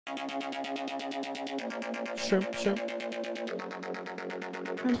Shrimp, shrimp.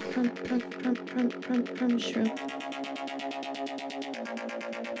 Shrimp.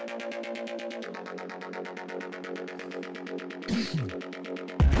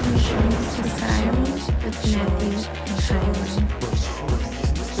 Shrooms to Skyrim with Matthew and Hiram.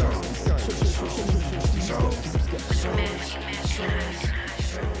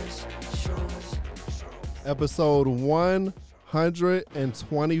 Episode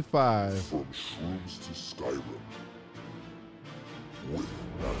 125. From Shrooms to Skyrim. With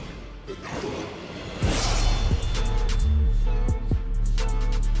Matthew and Hiram.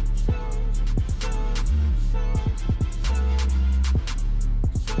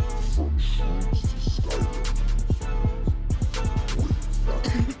 From Shrooms to Skyrim. With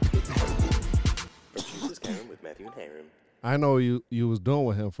Matthew and Hiram. Shrooms to Skyrim with Matthew and Hiram. I know you was doing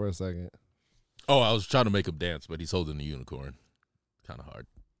with him for a second. Oh, I was trying to make him dance, but he's holding the unicorn. Kind of hard.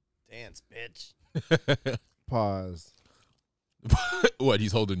 Dance, bitch. Pause. What,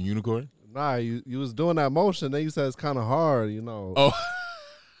 he's holding the unicorn? Nah, you was doing that motion. Then you said it's kind of hard, you know. Oh.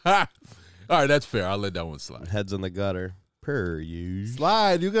 All right, that's fair. I'll let that one slide. Heads in the gutter. Per you.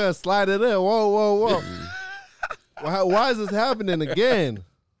 Slide. You gotta slide it in. Whoa. Why is this happening again?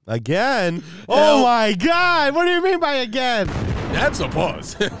 Again? Oh my God. What do you mean by again? That's a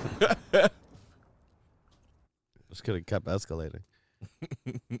pause. Just could have kept escalating.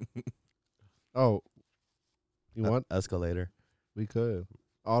 Oh, you want? Escalator. We could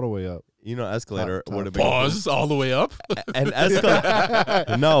all the way up. You know, escalator Top. would have been Pause all the way up. an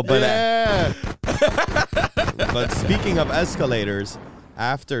escalator. No, but Yeah. but speaking of escalators,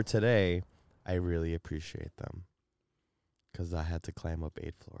 after today, I really appreciate them because I had to climb up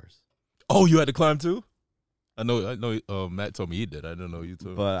 8 floors. Oh, you had to climb too? I know. Matt told me he did. I didn't know you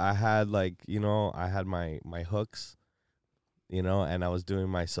too. But I had I had my hooks, and I was doing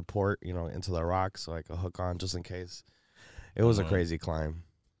my support, into the rock so I could hook on just in case. It was a crazy climb.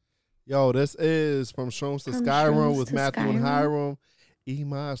 Yo, this is From Shrooms to From Skyrim Shrooms with to Matthew and Skyrim. Hiram.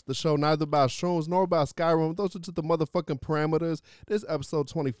 EMOS, the show neither about shrooms nor about Skyrim. Those are just the motherfucking parameters. This is episode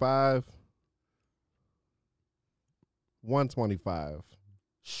 25. 125.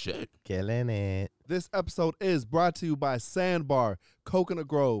 Shit. Killing it. This episode is brought to you by Sandbar, Coconut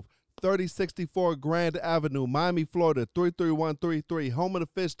Grove, 3064 Grand Avenue, Miami, Florida, 33133, home of the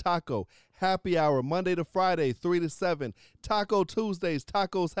fish taco. Happy hour, Monday to Friday, 3 to 7. Taco Tuesdays,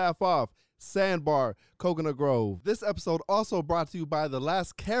 tacos half off. Sandbar, Coconut Grove. This episode also brought to you by The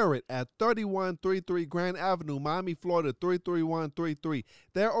Last Carrot at 3133 Grand Avenue, Miami, Florida, 33133.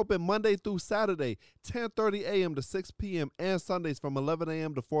 They're open Monday through Saturday, 10:30 a.m. to 6 p.m. and Sundays from 11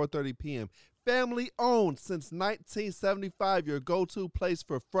 a.m. to 4:30 p.m. Family owned since 1975, your go-to place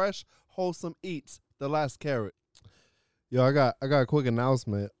for fresh, wholesome eats. The Last Carrot. Yo, I got a quick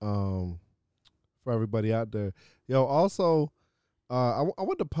announcement for everybody out there. Yo, also, I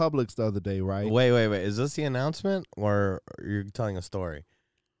went to Publix the other day, right? Wait. Is this the announcement or you're telling a story?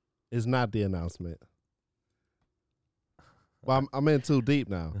 It's not the announcement. But I'm in too deep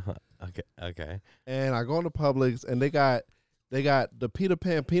now. Okay. And I go into Publix and they got the Peter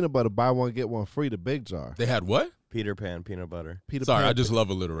Pan peanut butter, buy one get one free, the big jar. They had what? Peter Pan peanut butter. Peter Sorry, Pan, I just love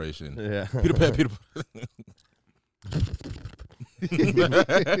alliteration. Yeah. Peter Pan, Peter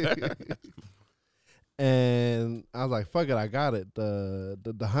And I was like, fuck it, I got it.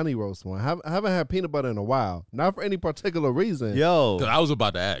 The honey roast one. I haven't had peanut butter in a while. Not for any particular reason. Yo. I was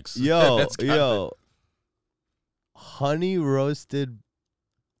about to ask. Yo. That's Honey roasted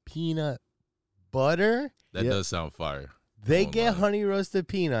peanut butter? That Yep. does sound fire. They Oh, get my. honey roasted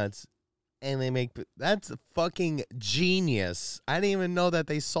peanuts and they make that's fucking genius. I didn't even know that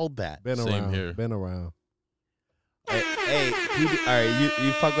they sold that. Been Same around. here. Been around. Hey, all right,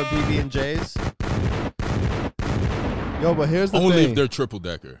 you fuck with PB&J's? Yo, but here's the Only thing. if they're triple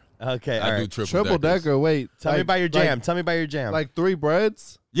decker. Okay, all I do right. Triple deckers. decker, wait. Tell me about your jam. Tell me about your jam. Like 3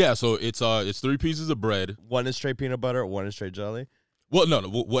 breads? Yeah, so it's 3 pieces of bread. one is straight peanut butter, one is straight jelly. Well, no.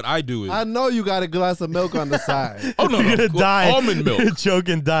 What I do is I know you got a glass of milk on the side. oh no, You're gonna Well, die. almond milk, Choke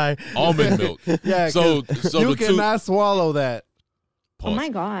and die. almond milk. Yeah, So 'cause so you the two cannot swallow that. Oh my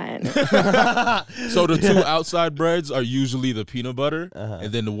God. so the 2 outside breads are usually the peanut butter, Uh-huh.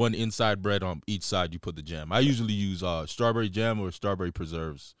 and then the one inside bread on each side you put the jam. I usually use strawberry jam or strawberry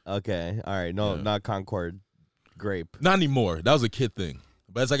preserves. Okay, all right. No, Yeah. not Concord grape. Not anymore. That was a kid thing.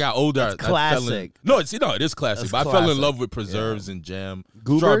 But as I got older, That's I fell in, classic. no, it is classic. That's But I fell in classic. love with preserves and jam.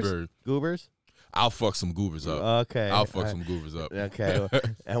 Goobers? Strawberry. Goobers? I'll fuck some goobers up. Okay. I'll fuck all some goobers up. right. Okay.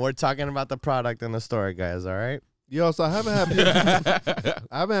 And we're talking about the product in the store, guys, all right? Yo, so I haven't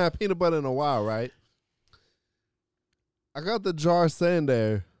had peanut butter in a while, right? I got the jar sitting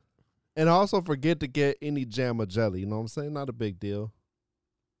there And also forget to get any jam or jelly. You know what I'm saying? Not a big deal.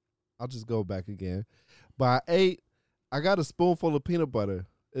 I'll just go back again. But I got a spoonful of peanut butter.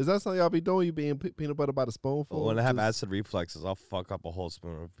 Is that something y'all be doing? You be eating peanut butter by the spoonful? When I have Just- acid reflexes, I'll fuck up a whole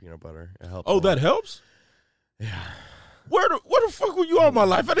spoon of peanut butter. It helps. Oh, a that lot. helps. Yeah. Where the fuck were you all my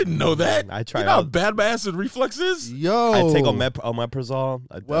life? I didn't know that. I try You know how out- bad my acid reflex is? Yo, I take omeprazole.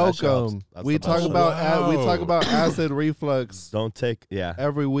 That shit helps. welcome. That's We the talk best. about we talk Wow. about acid reflux Don't take. Yeah.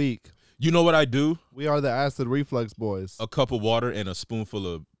 every week. You know what I do? We are the acid reflux boys. A cup of water and a spoonful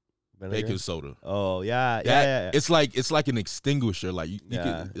of Vinegar? baking soda. Oh yeah. That- Yeah. It's like an extinguisher. Like you Yeah.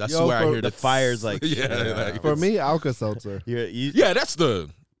 can, I Yo, swear I for hear the that fire's like- yeah, yeah. like, For it's- me, Alka-Seltzer. yeah, that's the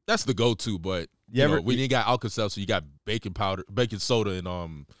go-to. But You ever- when you got Alka-Seltzer, you got baking soda,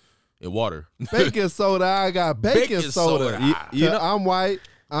 and water. Baking soda, I got baking soda. You know, I'm white.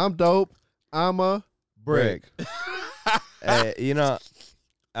 I'm dope. I'm a brick. You know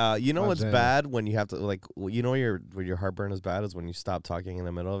My what's jam. bad when you have to when your heartburn is bad is when you stop talking in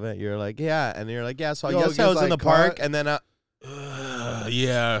the middle of it. You're like, yeah, and you're like, yeah. So Yo, I it guess I gets, was in the like, park, caught. and then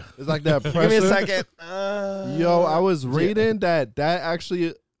Yeah. It's like that pressure. give me a second. Yo, I was reading that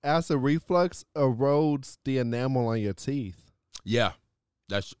actually acid reflux erodes the enamel on your teeth. Yeah.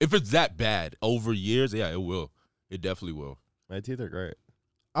 That's if it's that bad over years, yeah, it will. It definitely will. My teeth are great.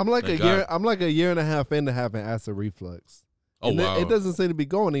 I'm like Thank a year. God. I'm like a year and a half into having acid reflux. Oh And wow. it doesn't seem to be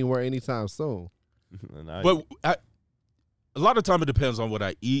going anywhere anytime soon. And I- But a lot of time it depends on what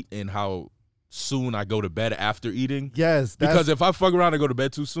I eat and how soon I go to bed after eating. Yes, Because if I fuck around and go to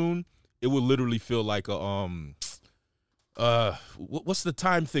bed too soon, it will literally feel like a what's the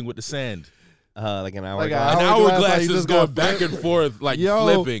time thing with the sand? like an hour. Like ago. an An hourglass, hourglass like you is just going go back flip. and forth, like yo,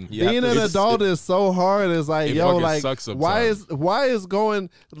 flipping. You have being to- an It's- adult is so hard. It's like, it yo, fucking like, sucks why sometimes. is going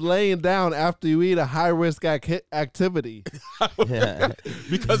laying down after you eat a high risk activity? Yeah.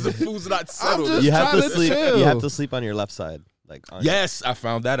 because the food's not settled. just You have to trying to sleep. chill. You have to sleep on your left side. Like on Yes, I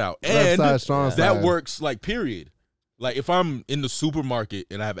found that out. Left And side, strong that side. works like period. Like if I'm in the supermarket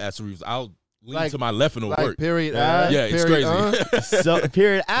and I have acid reflux, I'll lean Like- to my left and it'll Like work. period. Yeah. Yeah, it's period, crazy. So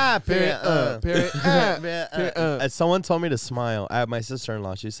period. Period, Period. period, Period. Someone told me to smile. I have my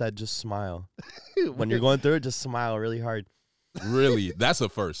sister-in-law. She said just smile when you're going through it. Just smile really hard. Really? That's a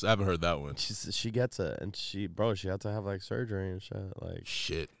first. I haven't heard that one. She gets it, and she had to have like surgery and shit. Like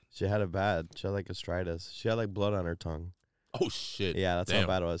Shit. she had it bad. She had like gastritis. She had like blood on her tongue. Oh shit. Yeah, that's Damn. how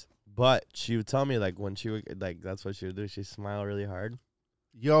bad it was. But she would tell me like when she would like that's what she would do. She smile really hard.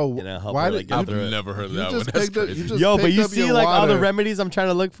 Yo, You know, help why her, did like, get I've through it. never heard you that one. just That's picked up- crazy. you just Yo, but picked you up see your like all the water. remedies I'm trying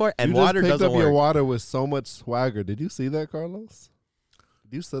to look for, and you water just picked doesn't up your work. water with so much swagger. Did you see that, Carlos?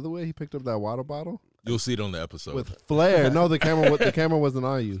 Did you see the way he picked up that water bottle You'll see it on the episode. with flair? No, the camera wasn't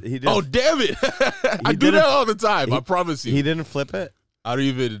on you. He did. Oh damn it! I do did that it- all the time. he- I promise you. He didn't flip it. I don't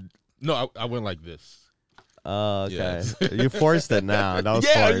even. No, I went like this. Oh, okay. Yes. You forced it now. That was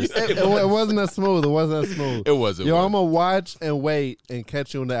Yeah, forced. yeah. It wasn't that smooth. It wasn't that smooth. It was. It Yo, was. I'm gonna watch and wait and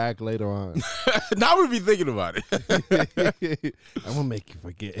catch you in the act later on. now we be thinking about it. I'm gonna make you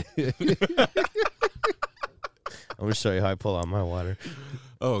forget. I'm gonna show you how I pull out my water.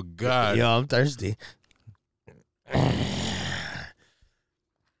 Oh God. Yo, I'm thirsty.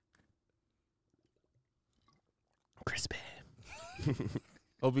 Crispy.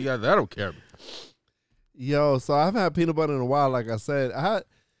 Hope you got that. I don't care. Yo, so I've had peanut butter in a while. Like I said, I had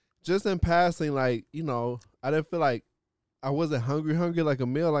just in passing, like, you know, I didn't feel like I wasn't hungry like a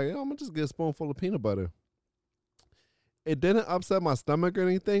meal. Like, I'm gonna just get a spoonful of peanut butter. It didn't upset my stomach or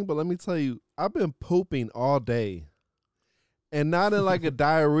anything, but let me tell you, I've been pooping all day, and not in like a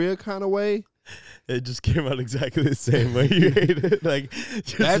diarrhea kind of way. It just came out exactly the same way you ate it. Like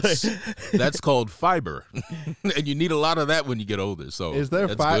just That's called fiber, and you need a lot of that when you get older. So Is there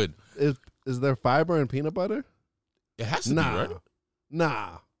that's fiber? good. Is there fiber in peanut butter? It has to Nah, be right. nah.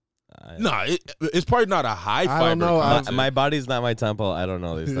 Nah, it's probably not a high fiber. I don't know. content. my body's not my temple. I don't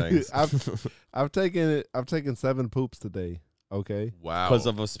know these things. I've taken 7 poops today. Okay. Wow. Because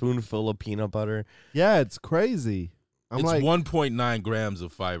of a spoonful of peanut butter. Yeah, it's crazy. I'm it's like, 1.9 grams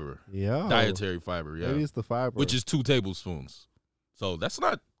of fiber, yeah, dietary fiber. Yeah, Maybe it's the fiber, which is 2 tablespoons. So that's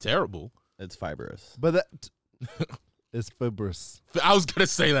not terrible. It's fibrous. but that it's fibrous. I was gonna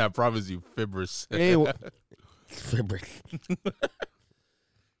say that. I promise you, fibrous.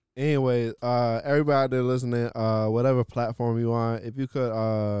 Anyway, everybody out there listening, whatever platform you on, if you could,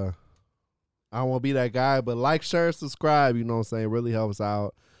 I don't want to be that guy, but like, share, subscribe. You know what I'm saying? Really helps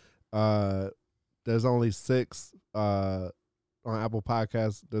out. There's only 6 on Apple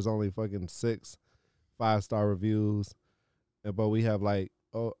Podcasts. There's only fucking 6 5-star reviews, but we have like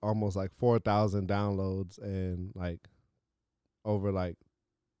almost like 4,000 downloads and like over like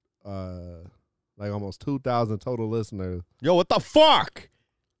like almost 2,000 total listeners. Yo, what the fuck?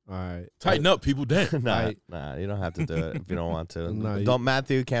 All right. Tighten up, people. Damn. Nah, you don't have to do it if you don't want to. Nah, Don't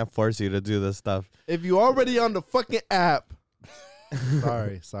Matthew can't force you to do this stuff. If you already on the fucking app.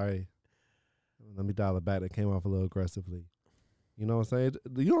 Sorry. Let me dial it back. That came off a little aggressively. You know what I'm saying?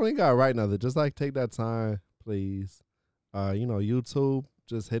 You don't even gotta write nothing. Just like take that time, please. YouTube,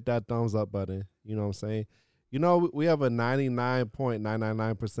 just hit that thumbs up button. You know what I'm saying? You know, we have a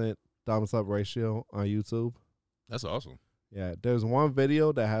 99.999% thumbs up ratio on YouTube. That's awesome. Yeah, there's one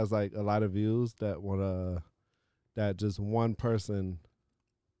video that has like a lot of views that that just one person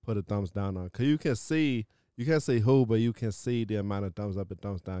put a thumbs down on. Cause you can't see who, but you can see the amount of thumbs up and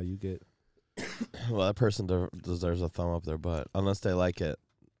thumbs down you get. Well, that person deserves a thumb up their butt. Unless they like it,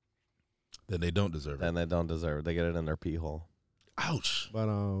 Then they don't deserve it. then they don't deserve it. They get it in their pee hole. Ouch. But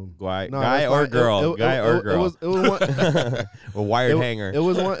Guy that's or fine. girl. Guy or It girl. was one, A wired it hanger.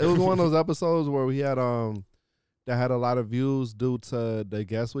 was one of those episodes where we had that had a lot of views due to the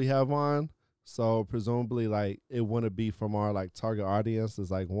guests we have on. So presumably like it wouldn't be from our like target audience.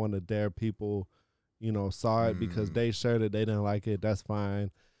 It's like one of their people, saw it because they shared it, they didn't like it. That's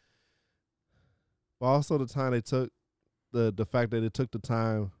fine. But also the time they took the fact that they took the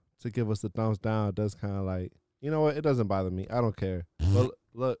time to give us the thumbs down does kind of like, you know what? It doesn't bother me. I don't care. But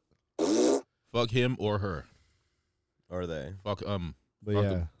look, Fuck him or her. Or they. Fuck but Fuck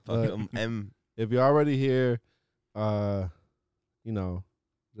yeah, 'em. look, If if you're already here, just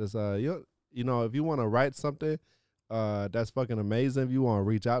if you want to write something, that's fucking amazing. If you want to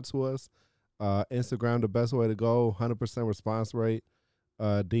reach out to us, Instagram the best way to go. 100% response rate.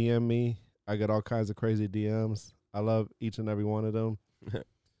 DM me. I get all kinds of crazy DMs. I love each and every one of them.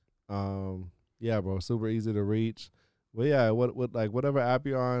 Yeah, bro, super easy to reach. But yeah, what like whatever app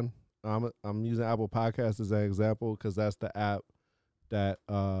you're on, I'm using Apple Podcasts as an example because that's the app that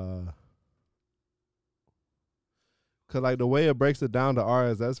cause like the way it breaks it down to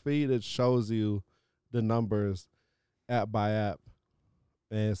RSS feed, it shows you the numbers app by app,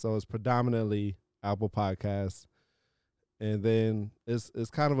 and so it's predominantly Apple Podcasts. And then it's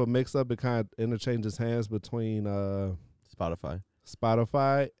kind of a mix up. It kind of interchanges hands between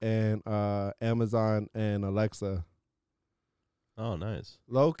Spotify and Amazon and Alexa. Oh, nice.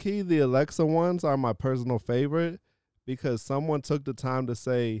 Low key, the Alexa ones are my personal favorite because someone took the time to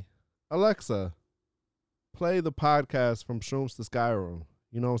say, Alexa, play the podcast from Shrooms to Skyrim.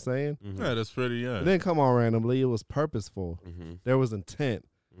 You know what I'm saying? Mm-hmm. Yeah, that's pretty. It didn't come on randomly. It was purposeful. Mm-hmm. There was intent.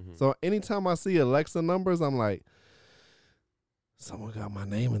 Mm-hmm. So anytime I see Alexa numbers, I'm like, someone got my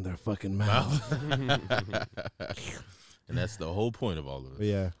name in their fucking mouth. And that's the whole point of all of But this.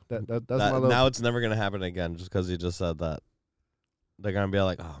 yeah, that's my little. Now it's never gonna happen again just because you just said that. They're gonna be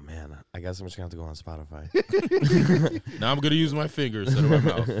like, oh man, I guess I'm just gonna have to go on Spotify. Now I'm gonna use my finger instead of my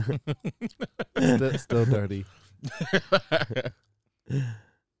mouth. Still dirty.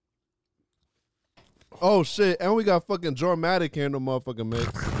 Oh shit! And we got fucking Jormatic here in the motherfucking mix.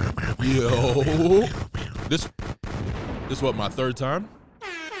 Yo, this what, my third time?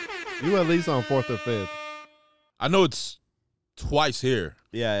 You at least on 4th or 5th, I know it's twice here.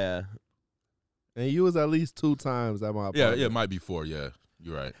 Yeah. and you was at least 2 times at my apartment. Yeah, it might be 4. Yeah,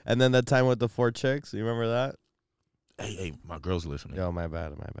 you're right. And then that time with the 4 chicks, you remember that? Hey, my girl's listening. Yo, my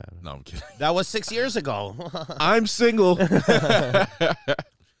bad. No, I'm kidding. That was 6 years ago. I'm single. But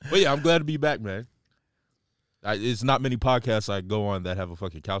yeah, I'm glad to be back, man. It's not many podcasts I go on that have a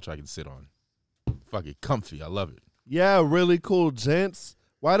fucking couch I can sit on. Fucking comfy. I love it. Yeah, really cool, gents.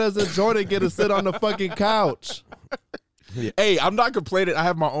 Why doesn't Jordan get to sit on the fucking couch? Hey, I'm not complaining. I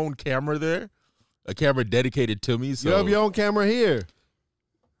have my own camera there, a camera dedicated to me. So You have your own camera here.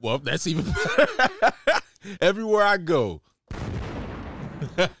 well, that's even better. Everywhere I go.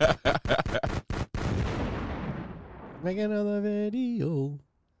 Make another video.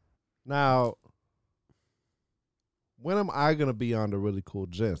 Now, when am I gonna be on the really cool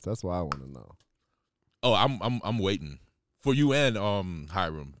gents? That's what I want to know. Oh, I'm waiting for you and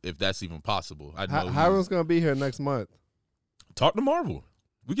Hiram, if that's even possible. I know Hiram's gonna be here next month. talk to Marvel.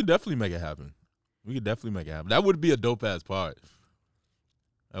 We could definitely make it happen. That would be a dope ass pod.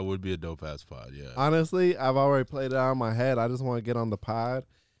 Yeah. Honestly, I've already played it out in my head. I just want to get on the pod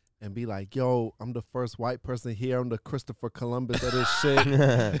and be like, yo, I'm the first white person here. I'm the Christopher Columbus of this shit.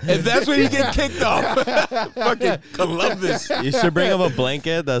 If that's when you get kicked off, fucking Columbus. You should bring up a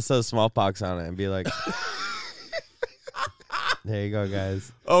blanket that says smallpox on it and be like, there you go,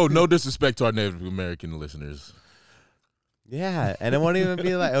 guys. Oh, no disrespect to our Native American listeners. Yeah, and it won't even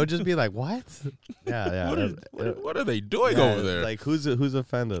be like, it would just be like, what? Yeah. What are they doing Yeah, over there? Like, who's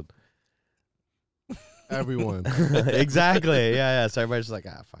offended? Everyone. Exactly. Yeah. So everybody's just like,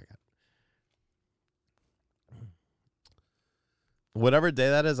 fuck it. Whatever day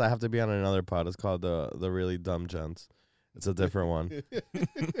that is, I have to be on another pod. It's called the Really Dumb Gents. It's a different one.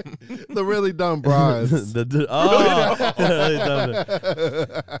 The really dumb bras. Really dumb.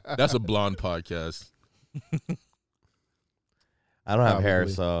 That's a blonde podcast. I don't have hair,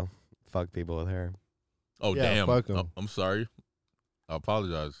 Probably. so fuck people with hair. Oh Yeah, damn! fuck 'em. I'm sorry. I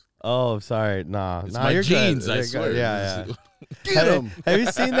apologize. Oh, sorry. Nah, It's nah, my you're jeans. good. I You're swear. good. Yeah. Get him. Have you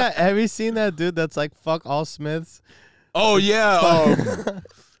seen that? Have you seen that dude that's like fuck all Smiths? Oh yeah.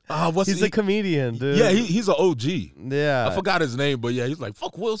 What's He's he? a comedian, dude. Yeah, he's an OG. yeah. I forgot his name, but yeah, he's like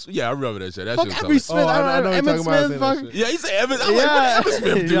fuck Will Smith. Yeah, I remember that shit. That Fuck shit was every tough. Smith. I know you're Emmett talking about Smith. saying Fuck. that shit. Yeah, he said Evan. I'm like, what Evan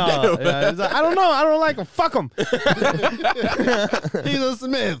Smith do? yeah, Damn. yeah. He's like, I don't know. I don't like him. Fuck him. He's a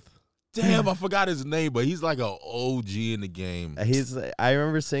Smith. Damn, I forgot his name, but he's like an OG in the game. I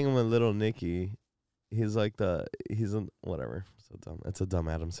remember seeing him with Little Nicky. He's like whatever. So dumb. It's a dumb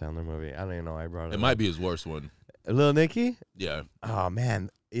Adam Sandler movie. I don't even know why I brought it. It might be his worst one. Little Nicky. Yeah, Oh man,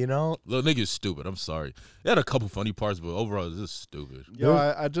 you know. little nigga's stupid. I'm sorry. It had a couple funny parts, but overall, it's just stupid. Yo,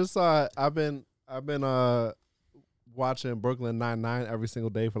 I just saw. I've been watching Brooklyn Nine-Nine every single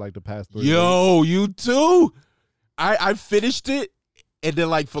day for like the past 3 weeks. Yo, you too? I finished it, and then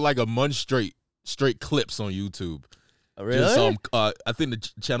like for like a month straight clips on YouTube. Really? Just, I think the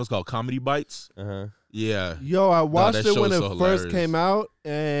channel's called Comedy Bites. Uh-huh. Yeah. Yo, I watched that it when show's it so first hilarious. came out,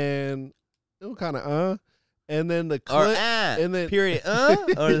 and it was kind of and then the Or clip, and then period. Or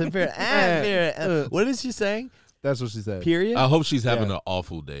the period. Period. What is she saying? that's what she said. Period. I hope she's having Yeah. an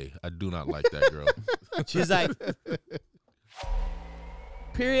awful day. I do not like that girl. She's like.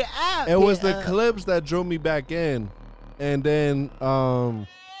 Period. It was the clips that drew me back in, and then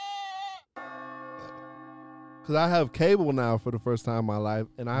because I have cable now for the first time in my life,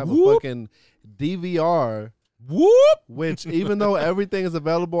 and I have a Whoop. fucking DVR, Whoop. which even though everything is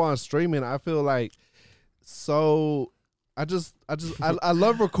available on streaming, I feel like I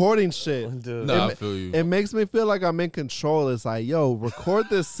love recording shit. Dude. No, I feel you. It makes me feel like I'm in control. It's like, yo, record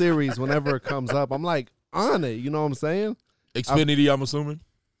this series whenever it comes up. I'm like on it. You know what I'm saying? Xfinity, I'm assuming.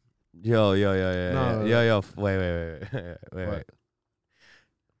 Yo. No. Wait. What?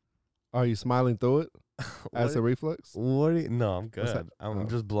 Are you smiling through it? As a reflex? What? No, I'm What's that? good. I'm Oh.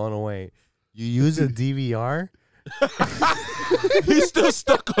 just blown away. You use a DVR? He's still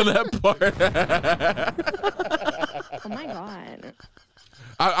stuck on that part. Oh my god.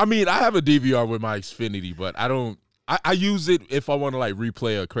 I mean, I have a DVR with my Xfinity, but I don't. I use it if I want to like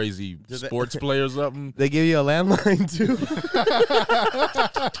replay a crazy sports play or something, They give you a landline too.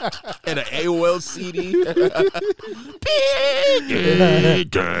 and an AOL CD.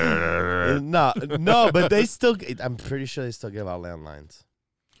 no, but they still. I'm pretty sure they still give out landlines.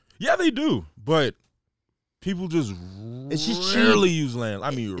 Yeah, they do, but people just It's just rarely use land.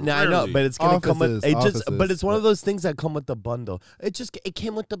 I mean, No, I know, rarely. but it's gonna come with Offices, but it's one of those things that come with the bundle. It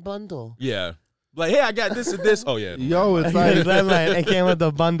came with the bundle. yeah, like hey, I got this and this. Oh yeah, Yo, it's Landline. like It came with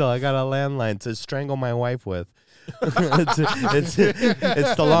the bundle. I got a landline to strangle my wife with. it's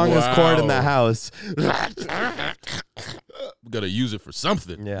the longest cord in the Wow. house. we gotta use it for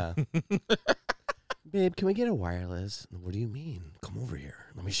something. Yeah. Babe, can we get a wireless? What do you mean? Come over here.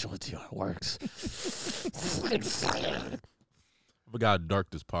 Let me show it to you how it works. I forgot how dark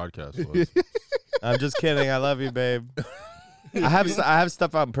this podcast was. I'm just kidding. I love you, babe. I have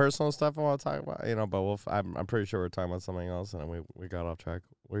stuff out, personal stuff I want to talk about, but I'm pretty sure we're talking about something else, and we got off track.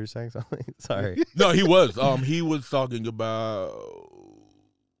 Were you saying something? Sorry. No, he was. He was talking about.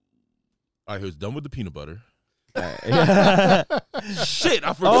 He was done with the peanut butter. Yeah. Shit,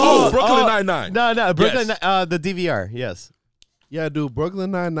 I forgot. Brooklyn Nine-Nine. No, Brooklyn. Yes. The DVR. Yes. yeah, dude,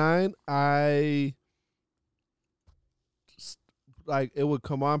 Brooklyn Nine-Nine, like it would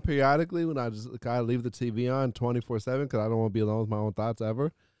come on periodically when I leave the TV on 24/7 because I don't want to be alone with my own thoughts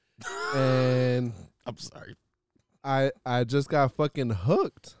ever. And I'm sorry. I just got fucking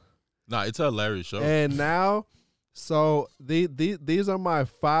hooked. Nah, it's a hilarious show. And now, so these are my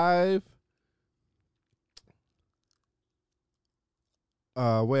 5.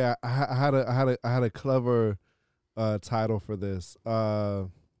 Wait, I had a clever title for this.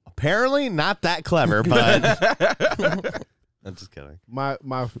 Apparently not that clever, but I'm just kidding. My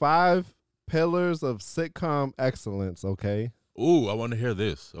 5 pillars of sitcom excellence. Okay. Ooh, I want to hear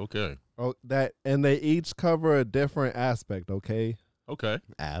this. Okay. Oh, and they each cover a different aspect. Okay. Okay.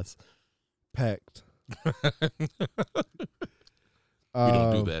 Ass. Pecked. We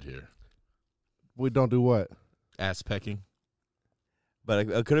don't do that here. We don't do what? Ass pecking. But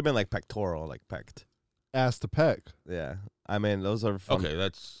it could have been like pectoral, like pecked. Ass to peck. Yeah. I mean, those are fun. Okay,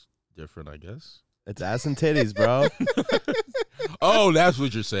 that's different, I guess. It's ass and titties, bro. Oh, that's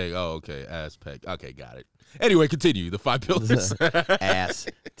what you're saying. Oh, okay. Ass peck. Okay, got it. Anyway, continue. The 5 pillars. Ass,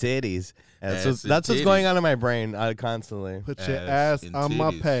 titties. Ass That's and what's titties. going on in my brain constantly. Put your Ass ass and on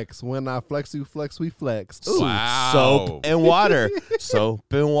my titties. pecs. When I flex, you flex, we flex. Ooh, Wow. soap and water. Soap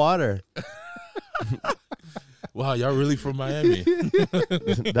and water. Wow, y'all really from Miami?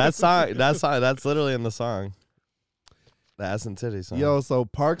 That song. That's literally in the song. The ass and titties song. Yo, so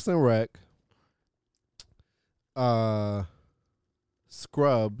Parks and Rec,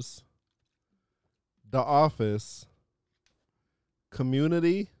 Scrubs, The Office,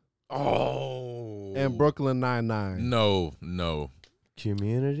 Community, Oh. and Brooklyn Nine-Nine. No.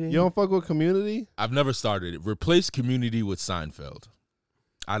 Community. You don't fuck with Community? I've never started it. Replace Community with Seinfeld.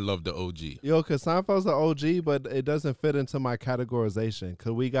 I love the OG. Yo, because Seinfeld's the OG, but it doesn't fit into my categorization.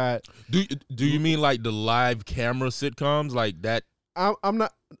 Because we got, Do you mean like the live camera sitcoms like that? I'm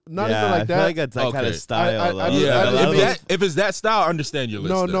not yeah, even I like feel that. like it's that kind Okay. of style. I though. just- Yeah, I just- if it's that style, I understand your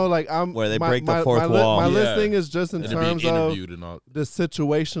list. no, then. like I'm Where they my- break the my- fourth my wall. My Yeah. listing is just in and to terms be of interviewed and all. the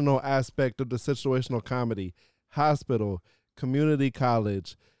situational aspect of the situational comedy, hospital, community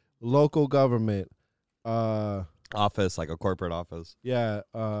college, local government, Office, like a corporate office. yeah,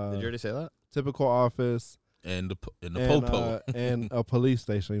 Did you already say that? typical office, And the and, popo. and a police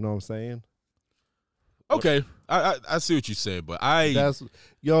station. You know what I'm saying? Okay, I see what you're saying, but That's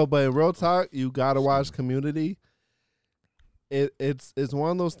but in real talk, you gotta watch Community. It's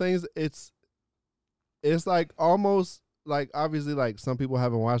one of those things. It's like almost like obviously like some people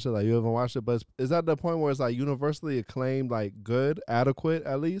haven't watched it, like you haven't watched it, but is at the point where it's like universally acclaimed, like good, adequate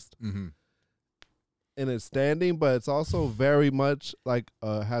at least Mhm. in its standing, but it's also very much like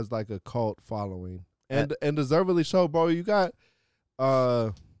has like a cult following and deservedly so, bro. You got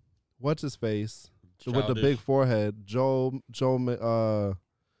what's his face with the Childish. big forehead, Joel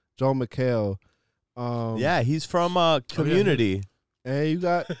McHale. Yeah, he's from Community. And you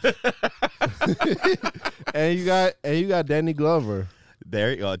got and you got Danny Glover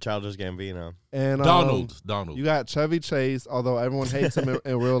There you go, Childish Gambino. and Donald. You got Chevy Chase, although everyone hates him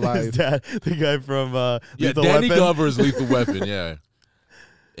in real His life. dad, the guy from Yeah, Lethal Danny Weapon. Glover is Lethal Weapon. Yeah,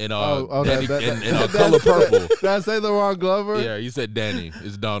 and Danny, that- and Color Purple. Did I say the wrong Glover? Yeah, you said Danny.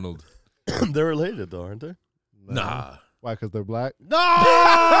 It's Donald. They're related though, aren't they? No. Nah. Why? Because they're black. No!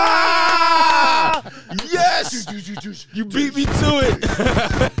 Yes! You beat me to it.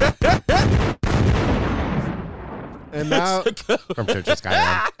 And now, From Church of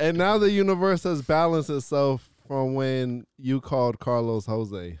Skyline. and now the universe has balanced itself from when you called Carlos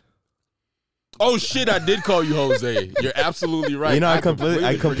Jose. Oh shit! I did call you Jose. You're absolutely right. You know, I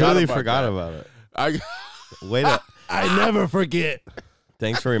completely forgot about it. I Wait up. I never forget.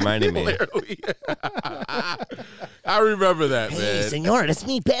 Thanks for reminding me. literally. I remember that, Hey, man. senor, it's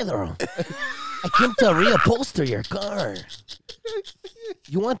me, Pedro. I came to reupholster your car.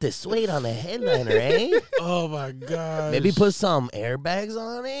 You want the suede on the headliner, eh? Oh my god. Maybe put some airbags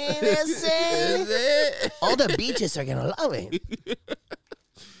on it. That's it. All the beaches are gonna love it.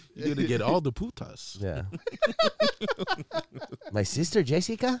 You're gonna get all the putas. Yeah. My sister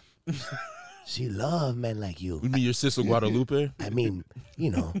Jessica, she love men like you. You mean your sister Guadalupe? I mean,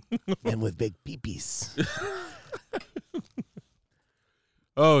 you know, men with big peepees.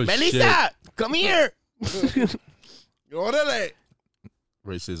 Oh Melissa, come here. shit.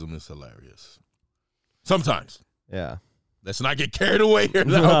 Racism is hilarious. Sometimes. Yeah. Let's not get carried away here.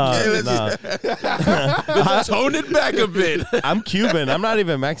 No, Now. Okay, no. let's tone it back a bit. I'm Cuban. I'm not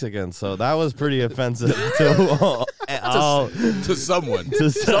even Mexican, so that was pretty offensive to all. To someone. To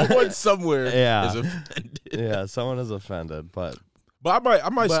some- Someone somewhere Yeah. is offended. Yeah, someone is offended, but But I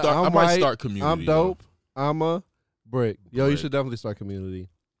might But start. I I'm might white, start community. I'm dope. I'm a brick. Yo, you Brick. should definitely start Community.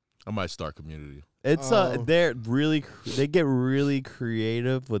 though. I might start community. it's Oh. they get really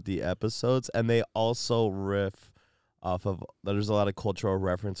creative with the episodes, and they also riff off of. There's a lot of cultural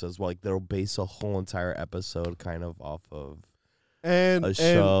references. Like they'll base a whole entire episode kind of off of And a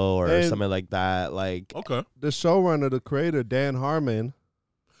show or and something like that. Like Okay. the showrunner, the creator, Dan Harmon.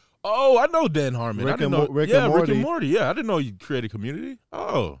 Oh, I know Dan Harmon. Rick I didn't and know. Mo- Rick yeah, and Rick and Morty. Morty. Yeah, I didn't know you created community.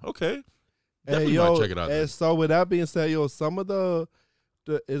 Oh, okay. And Definitely yo, might check it out. then. and so with that being said, yo, some of the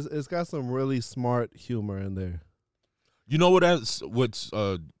it's got some really smart humor in there. You know what's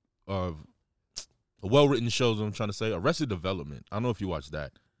well-written shows, I'm trying to say? Arrested Development. I don't know if you watched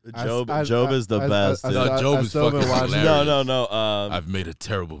that. Job is the best. dude. Job is still haven't fucking watched it. hilarious. No. I've made a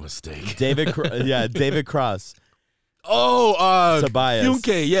terrible mistake. David Cross. Oh, Tobias.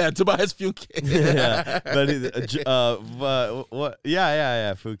 Funke. Yeah, Tobias Funke. Yeah, but what?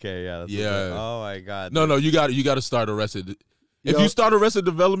 Yeah, Fuke. Yeah, that's Yeah. what- oh my god. No, you got to start Arrested. If Yo. you start Arrested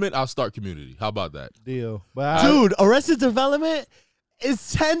Development, I'll start Community. How about that? deal. But Dude, Arrested Development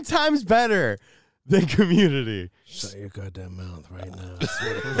is 10 times better than Community. shut your goddamn mouth right now. I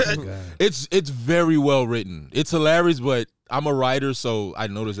swear to fucking God. It's very well written. It's hilarious, but I'm a writer, so I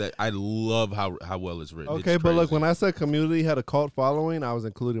noticed that I love how well it's written. Okay, It's but look, crazy. when I said Community had a cult following, I was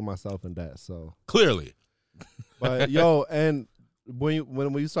including myself in that. So, Clearly. but yo, and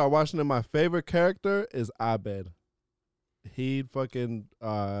when you start watching it, my favorite character is Abed. He fucking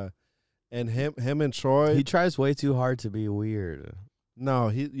and him and Troy. He tries way too hard to be weird. no,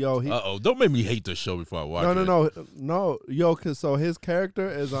 he Uh-oh. Don't make me hate this show before I watch it. no, yo, cause so his character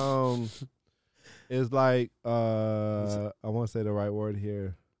is like I want to say the right word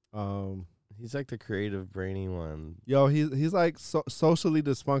here. He's like the creative, brainy one. Yo, he's like socially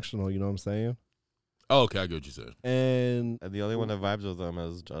dysfunctional. You know what I'm saying? Oh, okay, I get what you said. And And the only one that vibes with him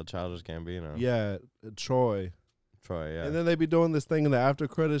is Childish Gambino. yeah, Troy. Troy, yeah. And then they be doing this thing in the after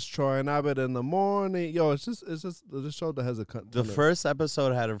credits, Troy and Abed in the morning. Yo, it's just the show that has a The first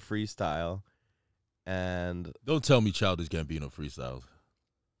episode had a freestyle, and Don't tell me Childish Gambino freestyles.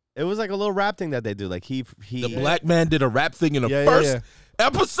 it was like a little rap thing that they do. Like he The black man did a rap thing in the Yeah, first yeah.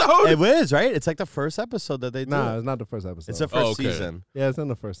 episode? It is, right? It's like the first episode that they do. Nah, it's not the first episode. It's the first Oh, okay. season. yeah, it's in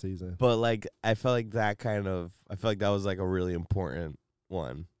the first season. But like I felt like that was like a really important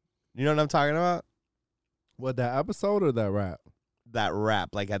one. You know what I'm talking about? What, that episode or that rap? That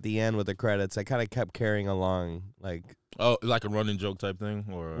rap, like at the end with the credits, I kind of kept carrying along, like, Oh, like a running joke type thing?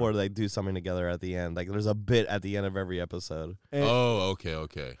 or like do something together at the end. Like there's a bit at the end of every episode. And, Oh,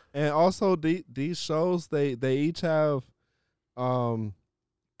 okay. and also these shows they each have kind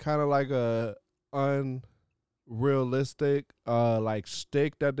of like a unrealistic like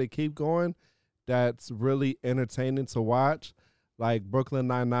shtick that they keep going that's really entertaining to watch. Like Brooklyn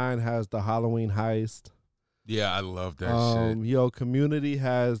Nine-Nine has the Halloween heist. Yeah, I love that shit. Yo, Community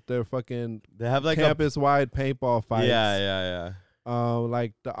has their fucking They have like campus-wide paintball fights. yeah.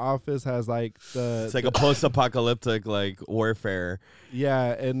 Like The Office has like It's like a post-apocalyptic like warfare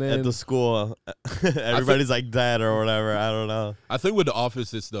yeah, and at then the school. Everybody's like dead or whatever. I don't know. I think with The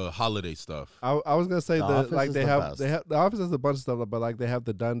Office, it's the holiday stuff. I was gonna say The the Office like is they the have best. The Office has a bunch of stuff, but like they have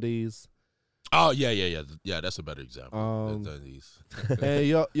the Dundies. Oh, yeah. Yeah, that's a better example. than these. And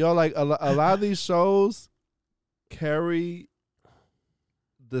yo, like a lot of these shows carry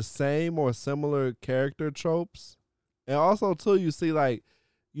the same or similar character tropes, and also too you see like,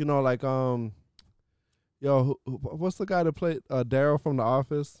 you know, like what's the guy that played Daryl from The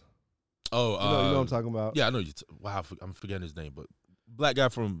Office? Oh, You know what I'm talking about? Yeah, I know you. Wow, I'm forgetting his name, but black guy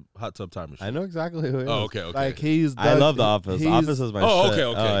from Hot Tub Time Machine. I know exactly who he is. Oh, okay. Like he's I love The Office. he's- Office is my Oh, shit.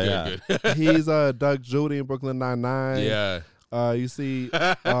 okay. Oh, yeah. Good. He's Doug Judy in Brooklyn Nine-Nine. Yeah. You see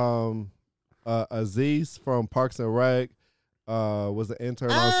Aziz from Parks and Rec was an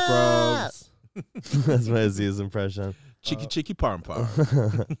intern on Scrubs. That's my Aziz impression. Chicky Parm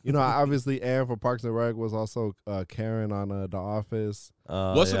Parm. You know, obviously Aaron from Parks and Rec was also Karen on The Office.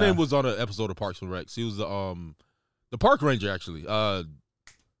 What's her name was on an episode of Parks and Rec? He was the park ranger actually.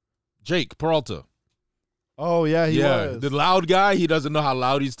 Jake Peralta. Oh yeah, he was. The loud guy. He doesn't know how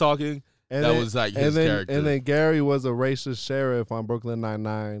loud he's talking. And that then- was like and his then, character. And then Gary was a racist sheriff on Brooklyn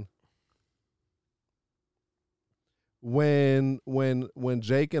Nine-Nine. When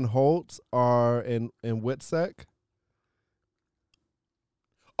Jake and Holtz are in Witsec.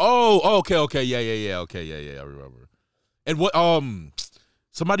 Oh, okay, yeah, okay, I remember. And what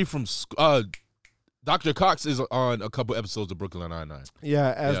somebody from Dr. Cox is on a couple episodes of Brooklyn Nine-Nine.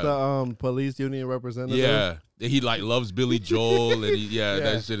 Yeah, as Yeah. the police union representative. Yeah, he like loves Billy Joel, and Yeah.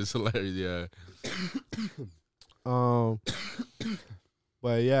 that shit is hilarious. Yeah,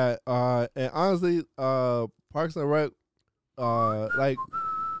 But yeah, and honestly, Parks and Rec, like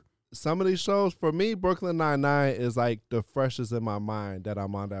some of these shows for me, Brooklyn Nine-Nine is like the freshest in my mind that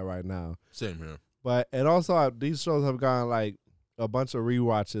I'm on that right now. same here. But and also these shows have gone like a bunch of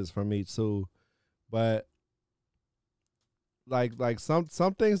rewatches for me too. But like some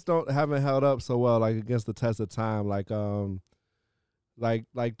things haven't held up so well like against the test of time. Like the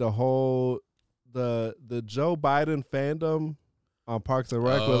whole the Joe Biden fandom on Parks and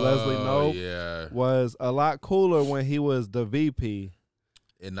Rec with Leslie Knope Yeah, was a lot cooler when he was the VP.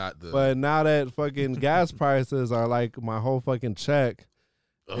 and not the. But now that fucking gas prices are like my whole fucking check,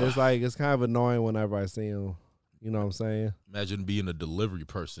 it's like it's kind of annoying whenever I see him. You know what I'm saying? Imagine being a delivery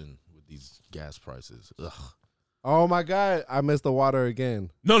person with these gas prices. Ugh. Oh my God, I missed the water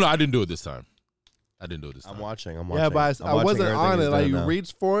again. No, I didn't do it this time. I'm watching. Yeah, but I wasn't on it. Like you read.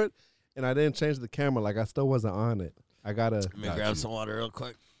 reached for it, and I didn't change the camera. Like I still wasn't on it. I gotta. Let me grab some water real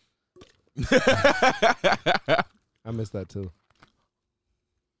quick. I missed that too.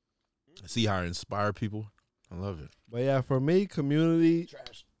 See how I inspire people. I love it. But yeah, for me, Community.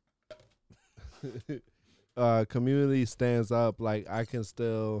 Community stands up. Like I can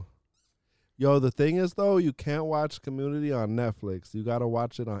still. Yo, the thing is though, you can't watch Community on Netflix. You gotta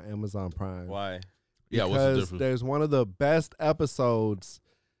watch it on Amazon Prime. Why? Yeah, what's the Because difference? there's one of the best episodes.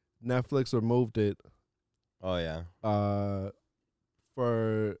 Netflix removed it. Oh yeah.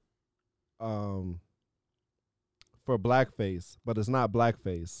 For blackface, but it's not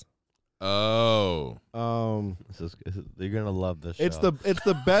blackface. Oh, You're gonna love this show. It's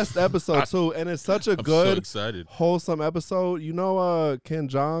the best episode too, and it's such a I'm so good, excited. wholesome episode. You know, Ken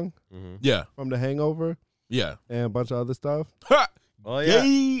Jeong Mhm. Yeah, from The Hangover yeah. and a bunch of other stuff. Oh yeah.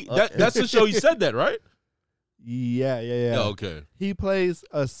 Yay! That's the show. You said that, right? Yeah. Yeah. Okay. He plays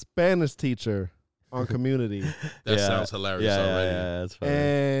a Spanish teacher on Community, That Yeah. sounds hilarious Yeah, already. yeah, that's funny.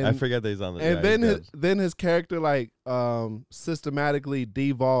 and I forget that he's on the. and yeah, he's then good. his character like systematically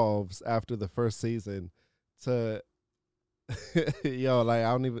devolves after the first season to yo, like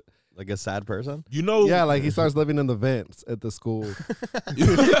I don't even Like a sad person. You know, yeah, like he starts living in the vents at the school.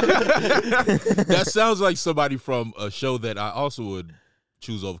 that sounds like somebody from a show that I also would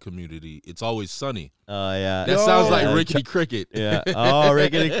choose over Community. It's Always Sunny. Oh yeah. That sounds Yo. like Yeah, Rickety Cricket. Yeah. Oh,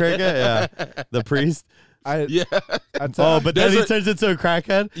 Rickety Cricket. Yeah. The priest. I Yeah. I tell, Oh, but then There's he a- turns into a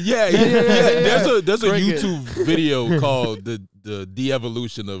crackhead. Yeah. There's a Cricket. YouTube video called the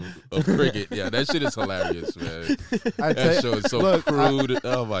de-evolution of Cricket. Yeah, that shit is hilarious, man. I That ta- show is so look, crude.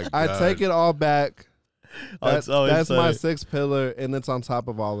 Oh my god. I take it all back. It's always That's my sunny. sixth pillar, and it's on top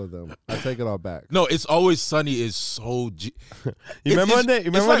of all of them. I take it all back. No, It's Always Sunny is so. You remember when they? You It's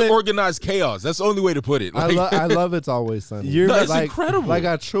remember like when they? organized chaos. That's the only way to put it. Like, I love It's Always Sunny. You no, remember- it's like, incredible. Like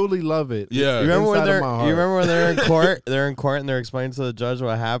I truly love it. yeah. You remember when inside of they're? my You heart. remember when they're in court? They're in court and they're explaining to the judge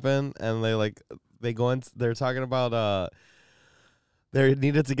what happened, and they go in. They're talking about they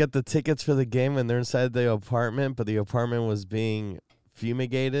needed to get the tickets for the game, and they're inside the apartment, but the apartment was being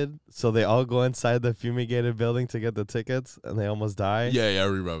fumigated, so they all go inside the fumigated building to get the tickets, and they almost die. Yeah, I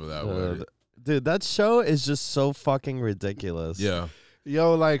remember that one. Dude, that show is just so fucking ridiculous. Yeah.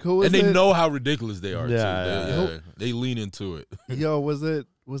 Yo, like who is And they it? know how ridiculous they are, Yeah, too. yeah. They lean into it. Yo, was it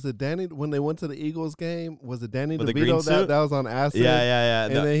Danny when they went to the Eagles game? Was it Danny With the green DeVito suit? that was on acid? Yeah.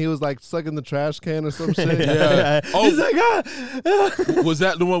 And then he was like sucking the trash can or some shit. Yeah. Oh. He's like, ah. Was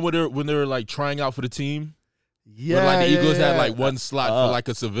that the one when they were like trying out for the team? Yeah, When, like the Eagles yeah. had like one slot Oh. for like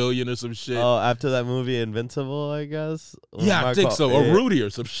a civilian or some shit. Oh, after that movie Invincible, I guess. Yeah, I think so. Or Yeah. Rudy or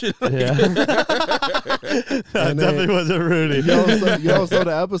some shit. Yeah. That And then- definitely wasn't Rudy. So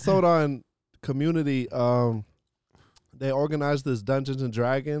the episode on Community, they organized this Dungeons and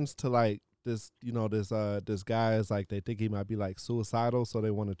Dragons to like this guy is like they think he might be like suicidal, so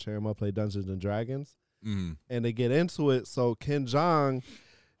they want to cheer him up, play Dungeons and Dragons, Mm. and they get into it. So Ken Jeong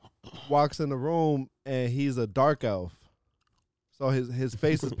walks in the room and he's a dark elf, so his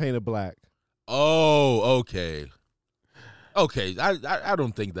face is painted black. Oh, okay. Okay, I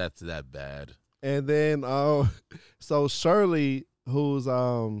don't think that's that bad. And then so Shirley, who's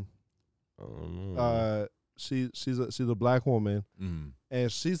she's a black woman, Mm.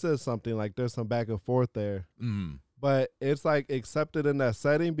 and she says something like there's some back and forth there, Mm. but it's like accepted in that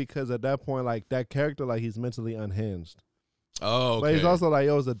setting because at that point like that character like he's mentally unhinged, Oh, okay. but he's also like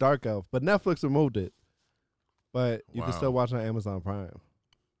it's a dark elf, but Netflix removed it, but you can Wow. still watch it on Amazon Prime.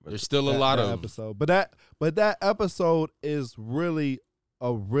 There's still a That- lot that of episode, but that episode is really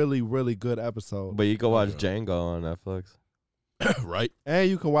a really good episode. But you can watch Okay. Django on Netflix. right. And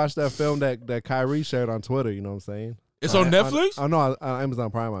you can watch that film that Kyrie shared on Twitter. You know what I'm saying? It's on Netflix. Oh no, on Amazon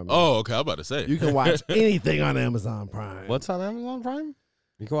Prime. I mean. Oh, okay. I'm about to say You can watch anything on Amazon Prime. What's on Amazon Prime?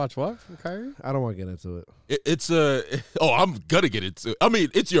 You can watch what from Kyrie? I don't want to get into it. It's a. Oh, I'm gonna get into. I mean,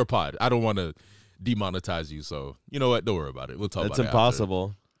 it's your pod. I don't want to demonetize you, so you know what? Don't worry about it. We'll talk It's about it.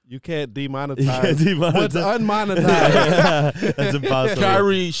 impossible. You can't demonetize. You can't demonetize. What's unmonetized? That's impossible.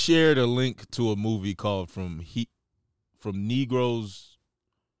 Kyrie shared a link to a movie called From Negroes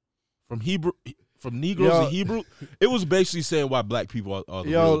Yo. to Hebrew. It was basically saying why black people are the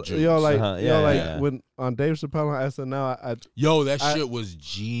yo, real Jews. yo, like, Uh-huh, yo, yeah, like yeah. when on Dave Chappelle on SNL, Yo, that I- shit was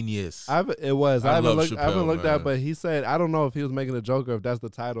genius. I haven't looked. I love haven't Chappelle, looked man. at, but he said I don't know if he was making a joke or if that's the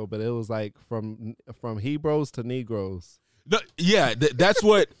title, but it was like from Hebrews to Negroes. No, yeah, that's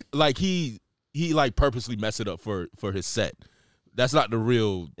what like he like purposely messed it up for his set. That's not the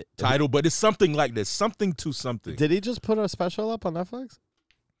real title, but it's something like this, something to something. Did he just put a special up on Netflix?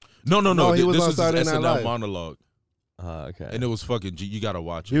 No. No, he was This on is Saturday his Night SNL Live. monologue, Okay. and it was fucking. You gotta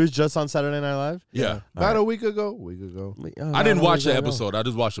watch He it. was just on Saturday Night Live? Yeah, About Alright. a week ago. Oh, I didn't no, watch the no. episode. I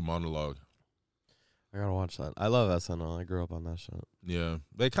just watched the monologue. I gotta watch that. I love SNL. I grew up on that shit. Yeah,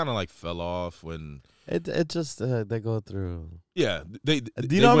 they kind of like fell off when. It just they go through. Yeah, they.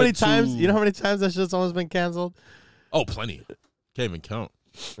 Do you know how many times? You know how many times that shit's almost been canceled? Oh, plenty. Can't even count.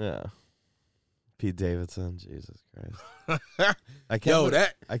 Yeah. Pete Davidson, Jesus Christ. I can't. Yo,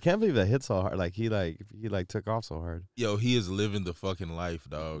 I can't believe that hit so hard. Like he took off so hard. Yo, he is living the fucking life,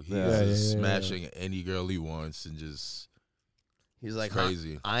 dog. He's Yeah. just smashing any girl he wants and just. He's like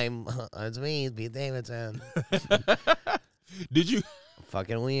crazy. It's me, Pete Davidson. Did you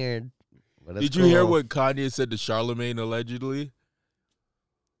Fucking weird. But it's did you hear cool. what Kanye said to Charlemagne allegedly?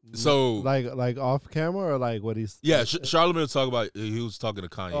 So like off camera or like what he's yeah, Charlemagne was talking about. He was talking to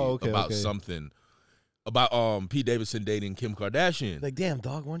Kanye Oh, okay, about okay. something about Pete Davidson dating Kim Kardashian. Like, damn,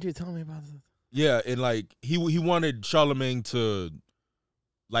 dog, why don't you tell me about this? Yeah, and like he wanted Charlemagne to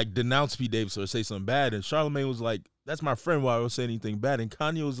like denounce Pete Davidson or say something bad, and Charlemagne was like, "That's my friend. Why I would say anything bad?" And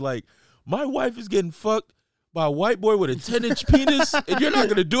Kanye was like, "My wife is getting fucked by a white boy with a 10-inch penis, and you're not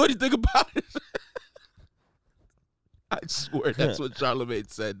gonna do anything about it." I swear that's what Charlemagne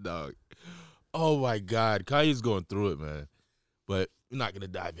said, dog. Oh my God, Kanye's going through it, man. But we're not gonna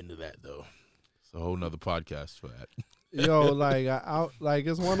dive into that though. It's a whole nother podcast for that. yo, like I like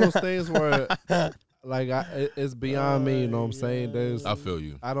it's one of those things where like it's beyond me, you know what I'm saying? There's I feel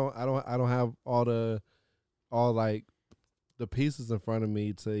you. I don't have all like the pieces in front of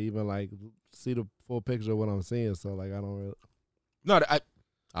me to even like see the full picture of what I'm seeing. So like I don't really No,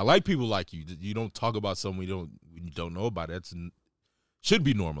 I like people like you. You don't talk about something you don't know about. That's should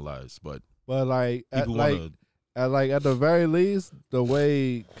be normalized, but like people want to. at the very least, the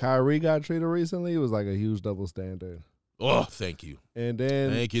way Kyrie got treated recently was like a huge double standard. Oh, thank you, And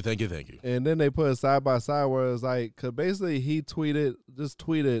then thank you. and then they put it side by side where it's like, cause basically he tweeted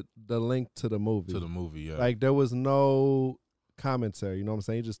the link to the movie. To the movie, yeah. Like there was no commentary, you know what I'm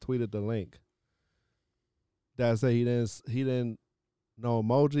saying? He just tweeted the link. That's it. He didn't no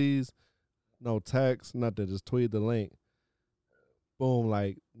emojis, no text, nothing. Just tweeted the link. Boom,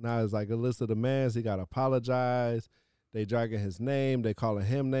 like now it's like a list of demands. He gotta apologize. They dragging his name, they calling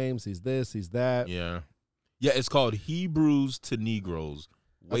him names, he's this, he's that. Yeah. Yeah, it's called Hebrews to Negroes.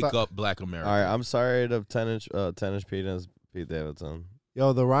 Wake thought- up, Black America. All right, I'm sorry to 10-inch Pete Davidson.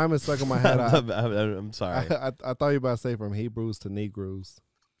 Yo, the rhyme is stuck in my head. I'm sorry. I thought you were about to say from Hebrews to Negroes.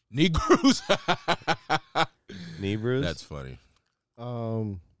 Negroes. Knee bruise? That's funny.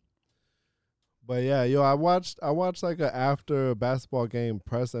 But yeah, yo, I watched like a after basketball game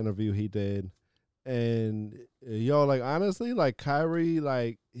press interview he did, and yo, like honestly, like Kyrie,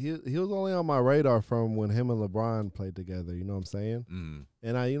 like he was only on my radar from when him and LeBron played together. You know what I'm saying? Mm.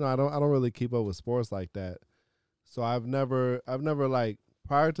 And I don't really keep up with sports like that, so I've never like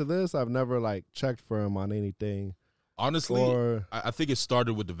prior to this, I've never like checked for him on anything. Honestly, Or I think it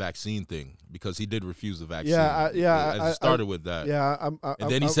started with the vaccine thing because he did refuse the vaccine. it started with that. yeah,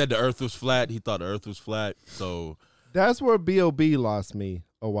 And then he said the Earth was flat. He thought the Earth was flat. So that's where B.O.B. lost me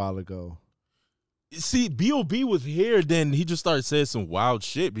a while ago. see, B.O.B. was here. Then he just started saying some wild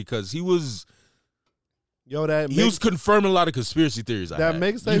shit because he was confirming a lot of conspiracy theories. That had.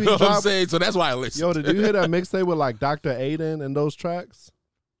 mixtape You he know what I'm dropped- saying? So that's why I listened. Yo, did you hear that mixtape with like Dr. Aiden and those tracks?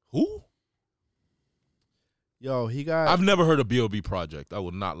 Who? Yo, he got I've never heard of B.O.B. Project. I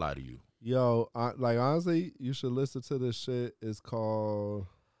will not lie to you. yo. Like honestly, you should listen to this shit. It's called.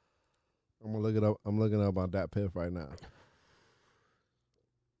 I'm gonna look it up. I'm looking it up on Dat Piff right now.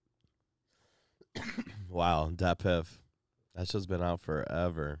 Wow, that piff. That's just been out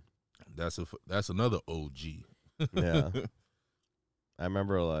forever. That's another OG. Yeah. I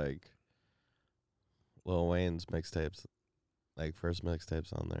remember like Lil Wayne's mixtapes, like first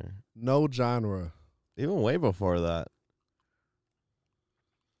mixtapes on there. No genre. Even way before that.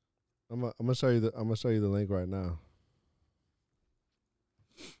 I'm gonna show you the link right now.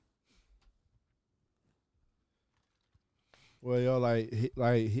 Well,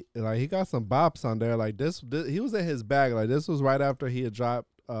 yo, he got some bops on there. Like this, he was in his bag. Like this was right after he had dropped.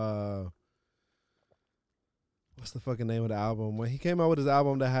 What's the fucking name of the album? When he came out with his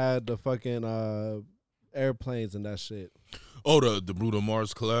album that had the fucking airplanes and that shit. Oh, the Bruno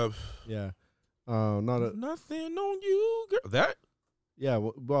Mars collab. Yeah. No, Nothing on you, girl. That. yeah,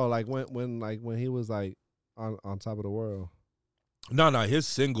 bro. Like when he was like on top of the world. No, his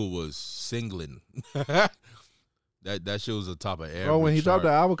single was Singling. That shit was the top of every Bro, when he dropped the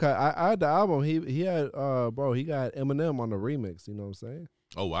chart. album, I had the album. He had bro, he got Eminem on the remix. You know what I'm saying?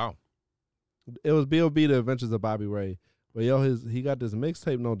 Oh wow. It was B.O.B. The Adventures of Bobby Ray. But yo, he got this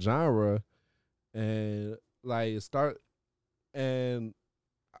mixtape, No Genre, and like and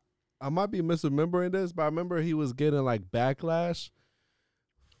I might be misremembering this, but I remember he was getting like backlash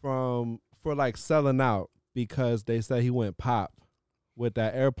from for like selling out because they said he went pop with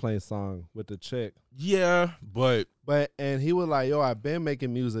that airplane song with the chick. Yeah, but And he was like, yo, I've been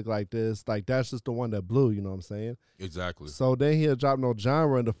making music like this. Like, that's just the one that blew, you know what I'm saying? exactly. So then he'll drop No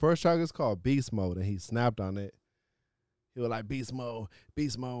Genre, and the first track is called Beast Mode, and he snapped on it. He was like, Beast Mode,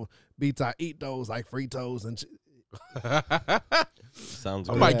 beats, I eat those like Fritos and Sounds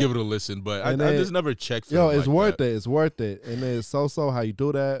I good. might Yeah. give it a listen, but I And then- just never checked for yo, him it's like worth that. it. It's worth it. And then So How You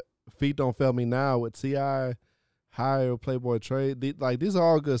Do That, Feet Don't Fail Me Now with T.I., Higher, Playboy Trade. These are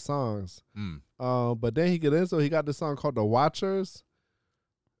all good songs. Mm. But then he got this song called The Watchers.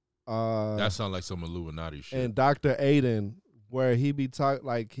 That sounds like some Illuminati shit. And Dr. Aiden, where he be talking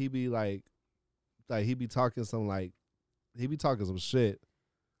some shit.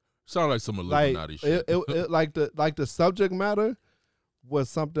 Sound like some Like Illuminati shit. it like the subject matter was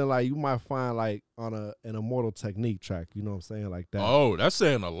something like you might find like on an Immortal Technique track. You know what I'm saying? Like that. Oh, that's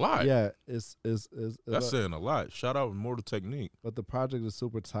saying a lot. Yeah, it's That's saying a lot. Shout out Immortal Technique. but the project is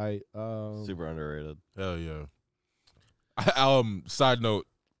super tight. Super underrated. Hell yeah. Side note,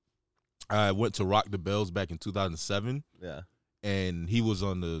 I went to Rock the Bells back in 2007, Yeah. and he was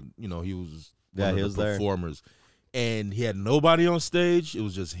on the, he was Yeah, one he of was the there. performers, and he had nobody on stage. It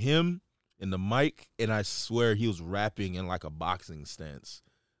was just him and the mic, and I swear he was rapping in like a boxing stance,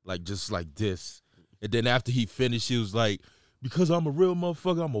 like just like this. And then after he finished, he was like, "Because I'm a real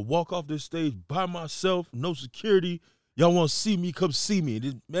motherfucker, I'm gonna walk off this stage by myself, no security. Y'all want to see me? Come see me." And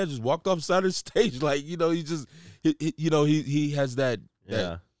this man just walked off the side of the stage, like he just, he has that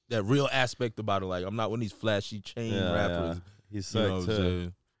Yeah. that real aspect about it. Like, I'm not one of these flashy chain Yeah, rappers. yeah. He's You know sick what I'm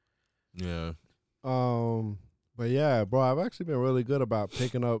too. saying? Yeah. But yeah, bro, I've actually been really good about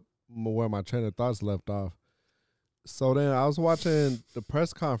picking up where my train of thoughts left off. So then I was watching the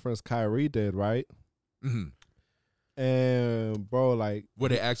press conference Kyrie did, right? hmm And bro, like, Where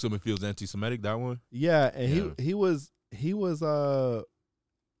they asked him if he was anti-Semitic, that one? yeah, and Yeah. he was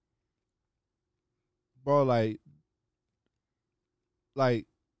bro, like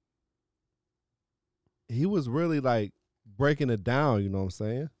he was really like breaking it down, you know what I'm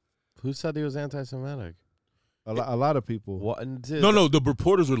saying? Who said he was anti-Semitic? A lot of people. What? No, the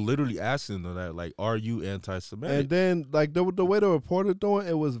reporters were literally asking them that, like, are you anti-Semitic? And then like the way the reporter doing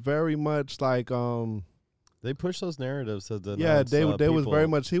it was very much like They push those narratives to denounce, yeah, they was people. very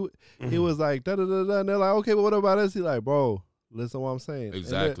much he was like da da da da, and they're like, okay, but what about this? He like, bro, listen to what I'm saying. And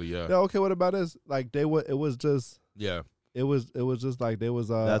Exactly, yeah. they're, okay, what about this? Like it was just Yeah. it was just like they was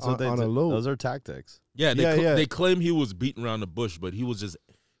That's what they on do. a loop. Those are tactics. Yeah, Yeah. they claim he was beating around the bush, but he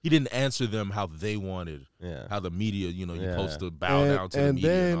didn't answer them how they wanted. Yeah. How the media, you're Yeah. supposed to bow down to the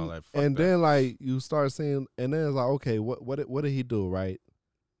media and all that. Fuck and that. then like you start seeing, and then it's like, okay, what did he do, right?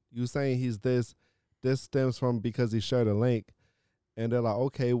 You saying he's this stems from because he shared a link, and they're like,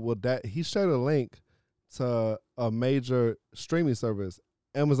 okay, well that he shared a link to a major streaming service,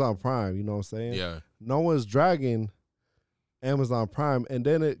 Amazon Prime. You know what I'm saying? Yeah. No one's dragging Amazon Prime, and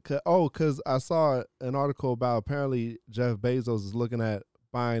then because I saw an article about apparently Jeff Bezos is looking at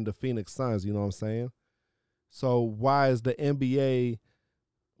buying the Phoenix Suns. You know what I'm saying? So why is the NBA?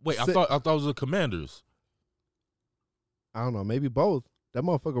 Wait, I Sit- thought it was the Commanders. I don't know, maybe both. That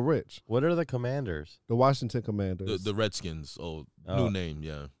motherfucker rich. What are the Commanders? The Washington Commanders. The Redskins. Oh, Oh. new name,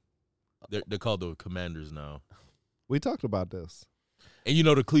 yeah. They're called the Commanders now. We talked about this. And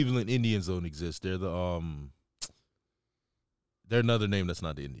the Cleveland Indians don't exist. They're they're another name that's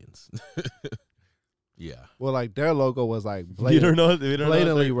not the Indians. Yeah. Well, like their logo was like You don't know. We don't know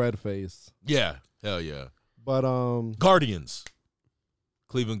blatantly red face. Yeah. Hell yeah. But Guardians.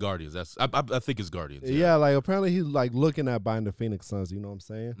 Cleveland Guardians. That's I think it's Guardians. yeah, like apparently he's like looking at buying the Phoenix Suns. You know what I'm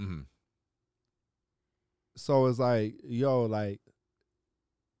saying? hmm So it's like, yo, like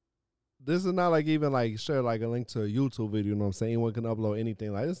this is not like even like share like a link to a YouTube video. You know what I'm saying? Anyone can upload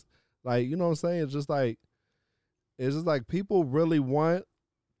anything like this. Like, you know what I'm saying? It's just like people really want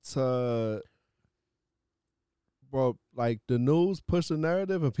to, bro. Like the news push the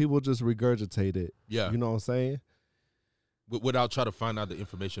narrative and people just regurgitate it. Yeah. You know what I'm saying? Without trying to find out the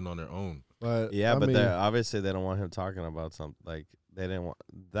information on their own. But Yeah, I but mean, they obviously they don't want him talking about something like they didn't want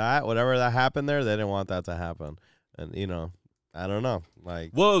that. Whatever that happened there, they didn't want that to happen. And I don't know.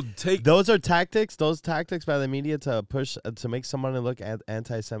 Like, Well, take those are tactics. Those tactics by the media to push to make someone look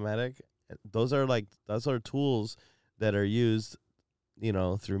anti-Semitic. Those are tools that are used,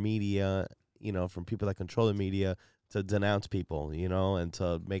 through media, from people that control the media to denounce people, and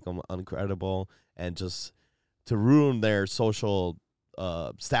to make them uncredible and just to ruin their social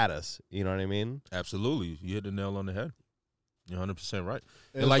status. You know what I mean? absolutely. You hit the nail on the head. You're 100% right.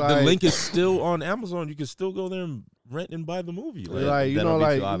 It's And like the link is still on Amazon. You can still go there and rent and buy the movie. like you That know, don't be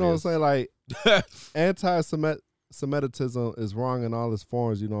like too you know what I'm obvious. saying, like anti-Semitism is wrong in all its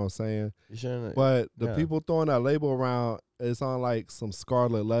forms. You know what I'm saying? You shouldn't. But the Yeah. people throwing that label around, it's on like some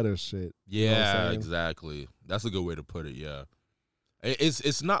Scarlet Letter shit. You know what I'm Yeah, saying? exactly. That's a good way to put it. Yeah,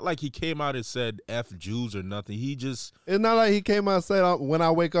 it's not like he came out and said "F Jews" or nothing. He just It's not like he came out and said, "When I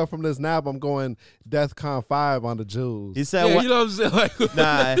wake up from this nap, I'm going DEFCON 5 on the Jews." He said, yeah, what? you know what I'm saying? Like,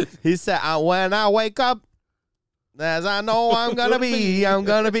 Nah, he said, when I wake up, as I know I'm gonna be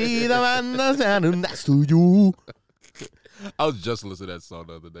the man that's standing next to you. I was just listening to that song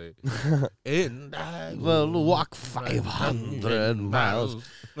the other day. And I Will walk 500 miles.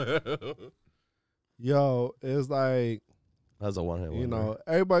 Yo, it's like, That's a one hit you know,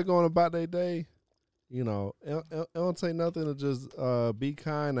 everybody going about their day. You know, it don't take nothing to just be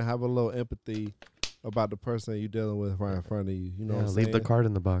kind and have a little empathy about the person you're dealing with right in front of you. You know what I'm leave the saying? card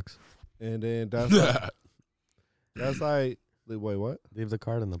in the box. And then that's like, that's like, wait, what? Leave the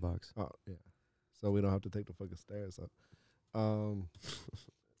card in the box. Oh, yeah. So we don't have to take the fucking stairs up.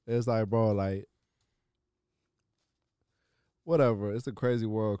 It's like, bro, like, whatever. It's a crazy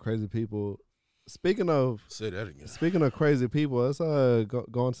world, crazy people. Speaking of Say that again. crazy people, let's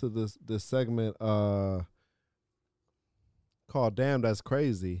go into this segment called "Damn, That's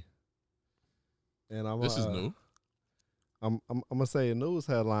Crazy." And This is new. I'm gonna say a news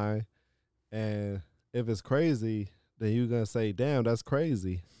headline, and if it's crazy, then you're gonna say, "Damn, that's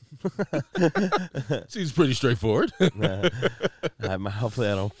crazy." Seems pretty straightforward. Hopefully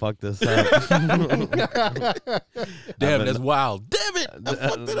I don't fuck this up. Damn, that's wild. Damn it, I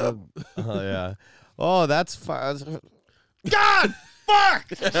fucked it up. Oh yeah. Oh, that's fine. God, fuck.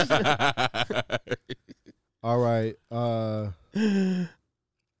 All right.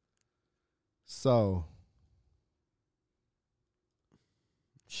 So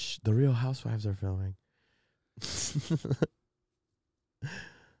Shh, the Real Housewives are filming.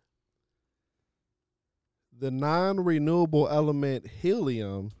 the non-renewable element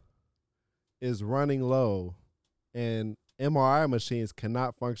helium is running low, and MRI machines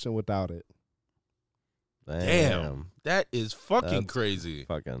cannot function without it. Damn, that is fucking That's crazy.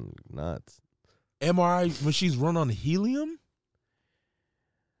 Fucking nuts. MRI machines run on helium?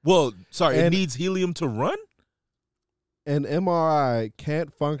 Well, sorry, it And- needs helium to run? An MRI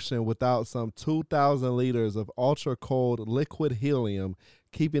can't function without some 2,000 liters of ultra-cold liquid helium,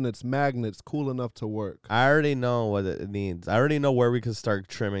 keeping its magnets cool enough to work. I already know what it needs. I already know where we can start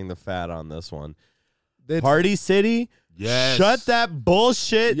trimming the fat on this one. It's- Party City, Yes. shut that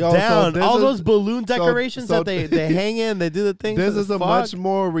bullshit Yo, so down. this All is- those balloon so- decorations so- that they hang in, they do the thing. This for is the a fuck. much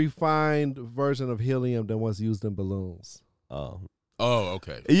more refined version of helium than what's used in balloons. Oh,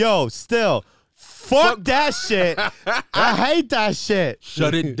 okay. yo, still, fuck that shit. I hate that shit.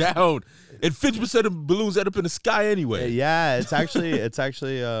 Shut it down. And 50% of balloons end up in the sky anyway. Yeah, it's actually,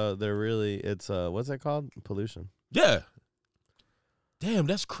 they're really, it's what's that called? Pollution. Yeah. Damn,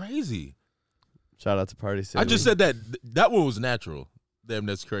 that's crazy. Shout out to Party City. I just said that. That one was natural. Damn,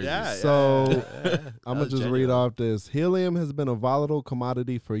 that's crazy. Yeah. So, yeah. I'm going to just read off this. Helium has been a volatile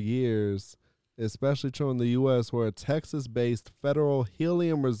commodity for years, especially true in the U.S., where a Texas-based federal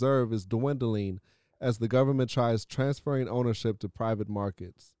helium reserve is dwindling as the government tries transferring ownership to private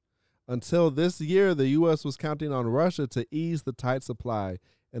markets. Until this year, the U.S. was counting on Russia to ease the tight supply.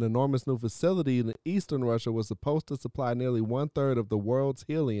 An enormous new facility in eastern Russia was supposed to supply nearly 1/3 of the world's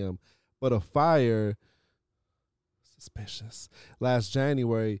helium, but a fire, suspicious, last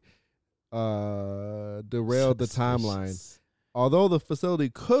January derailed the timeline. Although the facility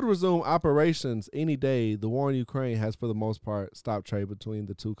could resume operations any day, the war in Ukraine has, for the most part, stopped trade between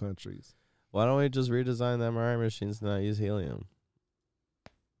the two countries. Why don't we just redesign the MRI machines and not use helium?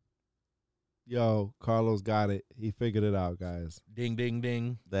 Yo, Carlos got it. He figured it out, guys. Ding, ding,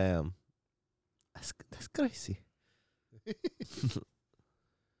 ding. Damn. That's crazy.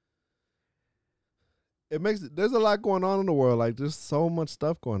 There's a lot going on in the world. Like, there's so much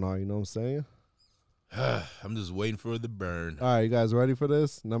stuff going on, you know what I'm saying? I'm just waiting for the burn. All right, you guys ready for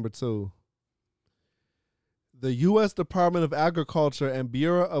this? Number 2. The U.S. Department of Agriculture and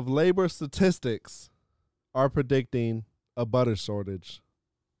Bureau of Labor Statistics are predicting a butter shortage.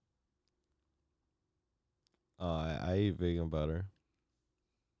 Oh, I eat vegan butter.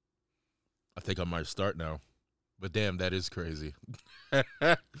 I think I might start now. But damn, that is crazy.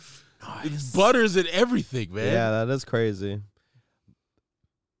 It's butters and everything, man. Yeah, that is crazy.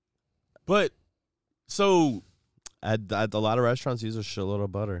 But so At a lot of restaurants use a shitload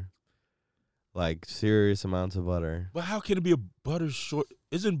of butter. Like serious amounts of butter. but how can it be a butter short?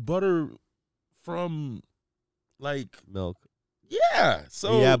 Isn't butter from like Milk. Yeah.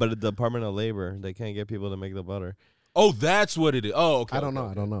 So yeah, but the Department of Labor, they can't get people to make the butter. Oh, that's what it is. Oh, okay. I don't know.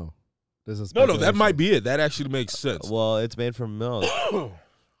 okay. I don't know. This is No, that speculation. might be it. That actually makes sense. Well, it's made from milk. Well,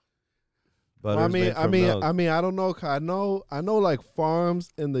 Butter's made from milk. I don't know. I know. Like farms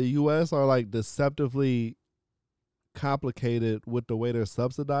in the U.S. are like deceptively complicated with the way they're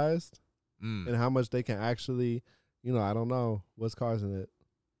subsidized Mm. and how much they can actually. I don't know what's causing it.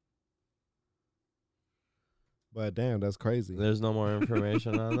 But damn, that's crazy. There's no more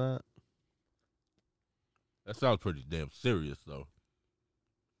information on that. That sounds pretty damn serious, though.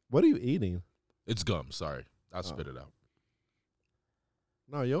 What are you eating? It's gum. Sorry, I'll spit it out.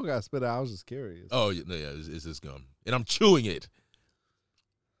 No, you don't got to spit it out. I was just curious. Oh yeah, it's this gum, and I'm chewing it.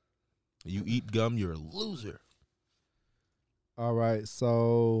 You eat gum, you're a loser. All right,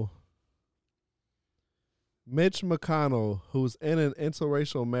 so Mitch McConnell, who's in an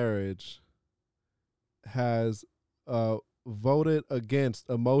interracial marriage, has voted against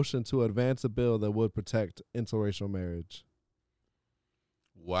a motion to advance a bill that would protect interracial marriage.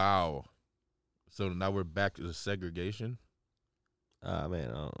 Wow. So now we're back to the segregation. I mean,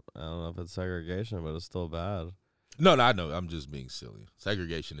 I don't know if it's segregation, but it's still bad. No, I know. I'm just being silly.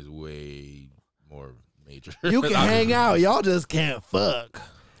 Segregation is way more major. You can hang out, y'all just can't fuck.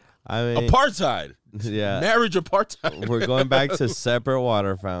 I mean, Apartheid. yeah, Marriage apartheid. we're going back to separate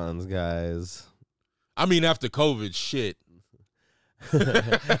water fountains, guys. I mean, after COVID, shit.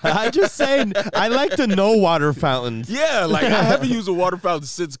 I'm just saying, I like to know water fountains. Yeah, like I haven't used a water fountain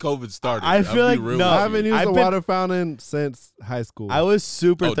since COVID started. I I'll feel be like real no, with I you. haven't used I've a been- water fountain since high school. I was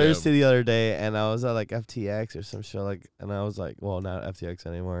super Oh, damn. thirsty the other day, and I was at like FTX or some shit, and I was like, well, not FTX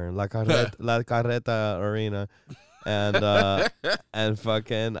anymore, La Carreta Arena, and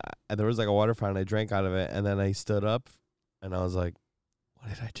fucking, and there was like a water fountain. I drank out of it, and then I stood up, and I was like, what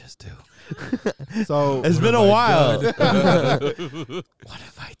did I just do? So It's been a while. What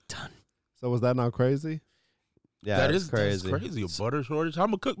have I done? So was that not crazy? Yeah, That it's is crazy. That's crazy. A butter shortage. I'm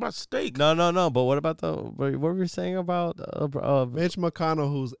gonna cook my steak. No. But what about what were you saying about? Mitch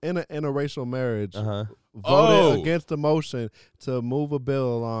McConnell, who's in an interracial marriage, Uh-huh. voted against the motion to move a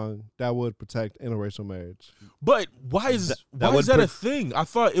bill along that would protect interracial marriage. But why is that why would is that put- a thing? I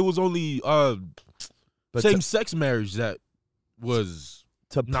thought it was only But same sex marriage that was.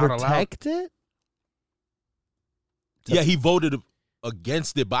 to not allowed. protect it. Yeah, he voted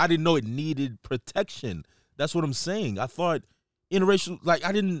against it, but I didn't know it needed protection. That's what I'm saying. I thought interracial, like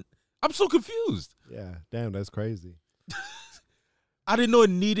I'm so confused. Yeah, damn, that's crazy. I didn't know it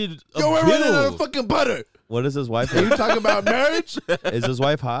needed a Yo, we're running out bill. of fucking butter. What is his wife? Are you talking about marriage? Is his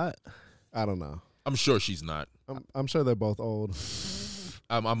wife hot? I don't know. I'm sure she's not. I'm sure they're both old.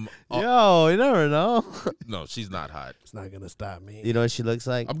 I'm Yo, you never know. no, she's not hot. It's not gonna stop me. You know what she looks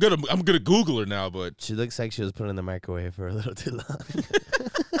like? I'm gonna Google her now, but She looks like she was put in the microwave for a little too long.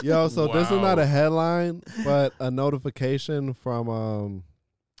 Yo, so this is Wow. not a headline, but a notification from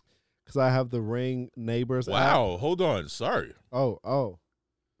because I have the Ring Neighbors app. wow. Hold on, sorry. Oh.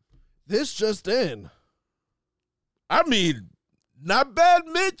 This just in. I mean, not bad,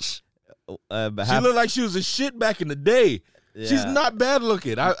 Mitch. She looked like she was a shit back in the day. She's not bad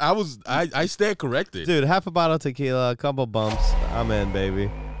looking. I stand corrected. Dude, half a bottle of tequila, a couple bumps. I'm in, baby.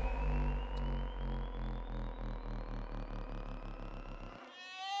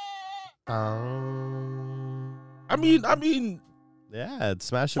 I mean, Yeah,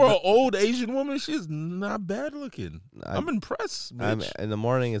 smash for an it. old Asian woman, she's not bad looking. I'm impressed, Mitch. In the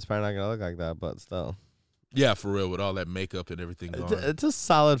morning, it's probably not gonna look like that, but still, Yeah, for real, with all that makeup and everything it's, going. it's a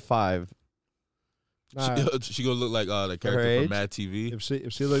solid 5. Nah, She gonna look like the Her character age? from Mad TV.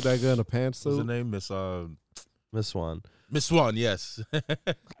 if she looked that good in a What's her pantsuit, name? Miss Swan. Miss Swan. Yes.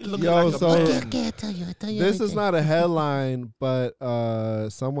 Yo, so I tell you this is not a headline, but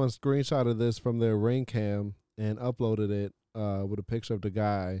someone screenshotted this from their Ring cam and uploaded it with a picture of the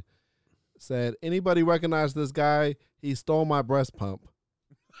guy. Said, anybody recognize this guy? He stole my breast pump.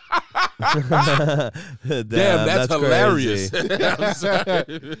 Damn, Damn, that's hilarious. crazy. I'm sorry.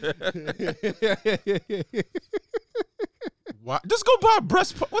 Why? Just go buy a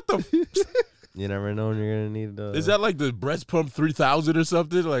breast pump. What the? You never know when you're gonna need. Is that like the breast pump 3000 or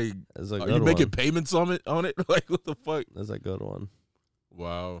something? Like, It's a are good you making one. payments on it? Like, what the fuck? That's a good one.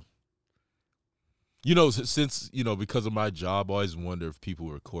 Wow. You know, since because of my job, I always wonder if people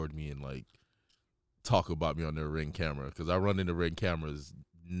record me and like talk about me on their Ring camera because I run into Ring cameras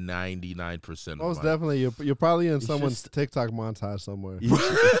 99% of Most my definitely, you're probably in should someone's TikTok montage somewhere.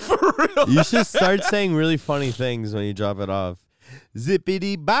 For real. You should start saying really funny things when you drop it off.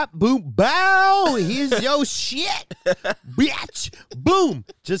 Zippity bop boom bow. Here's your shit, bitch. Boom.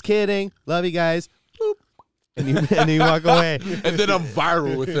 Just kidding. Love you guys. Boop. and you walk away. And then I'm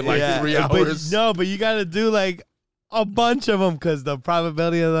viral within like Yeah, 3 but- hours. But you got to do like a bunch of them because the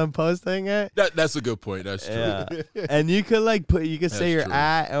probability of them posting it. That's a good point. That's true. Yeah, and you could like you could say That's your true.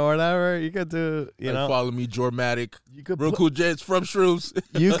 at or whatever. You could do, Like, follow me, Jormatic. you could Real cool Jets from Shrooms.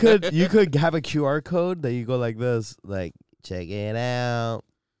 you could have a QR code that you go like this, like check it out.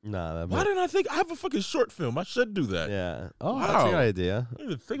 No, Why didn't I think I have a fucking short film? I should do that. yeah. Oh, that's a Wow. good idea. I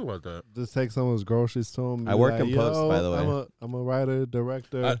didn't even think about that. Just take someone's groceries to him. I work in post, by the way. I'm a writer,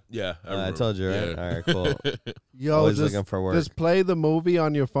 director. Yeah, I remember. told you, right? Yeah. All right, cool. Yo, Always just, looking for work. just play the movie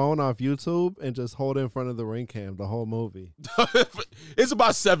on your phone off YouTube and just hold it in front of the ring cam the whole movie. It's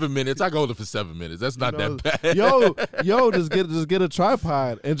about 7 minutes. I go there for 7 minutes. That's not know, that bad. Yo, just get a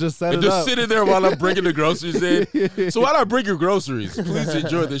tripod and just set And it just up. sit in there while I'm bringing the groceries in. So while I bring your groceries, please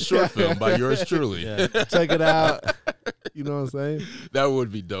enjoy this short film by yours truly. Yeah. Check it out. You know what I'm saying? That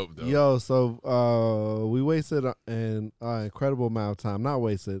would be dope, though. Yo, so we wasted an incredible amount of time. Not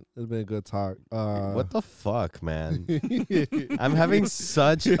wasted. It's been a good talk. What the fuck, man? I'm having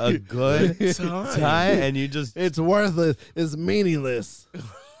such a good time, and you just It's worthless. It's meaningless.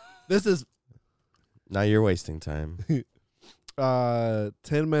 This is now you're wasting time. 10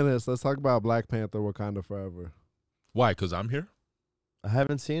 minutes. Let's talk about Black Panther Wakanda Forever. Why? Because I'm here? I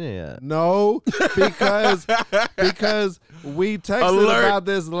haven't seen it yet. No, because we texted Alert. about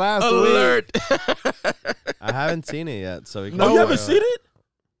this last Alert. week. I haven't seen it yet, so we can No, Oh, you haven't uh, seen it?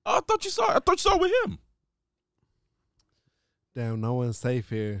 Oh, I thought you saw it with him. Damn, no one's safe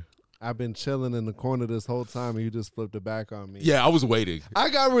here. I've been chilling in the corner this whole time, and you just flipped it back on me. Yeah, I was waiting. I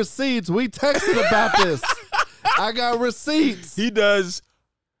got receipts. We texted about this. I got receipts. He does.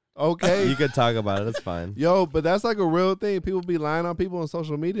 Okay. You could talk about it. It's fine. Yo, but that's like a real thing. People be lying on people on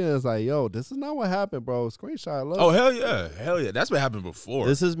social media. And it's like, yo, this is not what happened, bro. Screenshot. Look. Oh, hell yeah. Hell yeah. That's what happened before.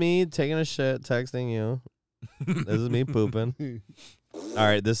 This is me taking a shit, texting you. This is me pooping. All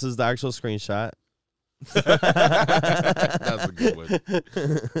right, this is the actual screenshot. That's a good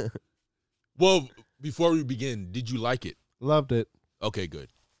one. Well, before we begin, did you like it? Loved it. Okay, good.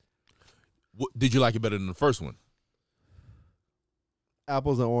 Did you like it better than the first one?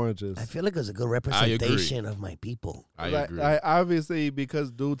 Apples and oranges. I feel like it's a good representation of my people. I Like, agree. obviously,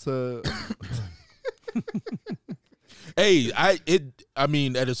 because due to I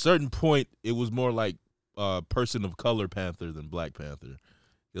mean, at a certain point, it was more like person of color Panther than Black Panther.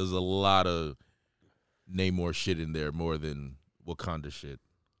 There was a lot of Namor shit in there more than Wakanda shit.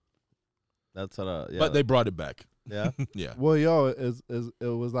 That's what. Yeah. But they brought it back. yeah. Yeah. well, yo, it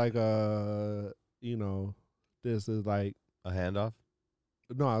was like you know, this is like A handoff.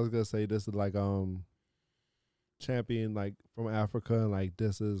 no, I was gonna say this is like champion like from Africa, and like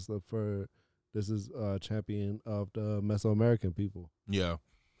this is champion of the Mesoamerican people. Yeah.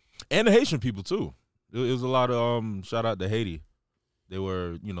 And the Haitian people too. It was a lot of shout out to Haiti. They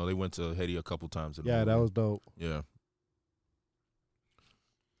were, they went to Haiti a couple times. In the Yeah, that movie. was dope. Yeah.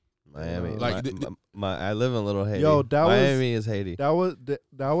 Miami. Like, I live in Little Haiti. Yo, that was- Miami is Haiti. That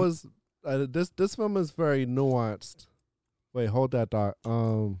was this film is very nuanced. Wait, hold that thought.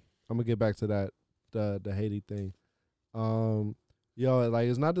 I'm gonna get back to that the Haiti thing. Yo, like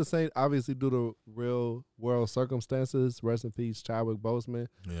it's not the same. Obviously, due to real world circumstances. Rest in peace, Chadwick Boseman,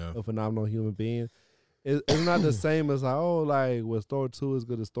 Yeah. a phenomenal human being. It's not the same as like, oh, like was Thor 2 as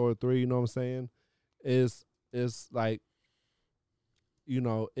good as Thor 3. You know what I'm saying? It's like,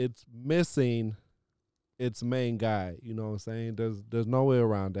 it's missing its main guy. You know what I'm saying? There's no way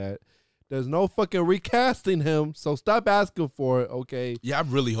around that. There's no fucking recasting him. So stop asking for it, okay? Yeah, I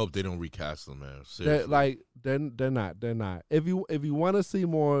really hope they don't recast them, man. Seriously. They're not. If you want to see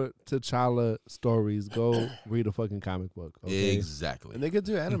more T'Challa stories, go read a fucking comic book. Okay. Exactly. And they could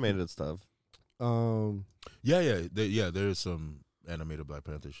do animated stuff. There's some animated Black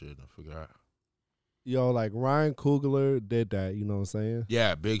Panther shit. I forgot. Yo, like Ryan Coogler did that. You know what I'm saying?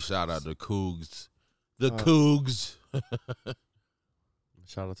 Yeah, big shout out to Cougs. The Cougs.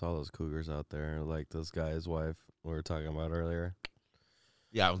 Shout out to all those cougars out there, like this guy's wife we were talking about earlier.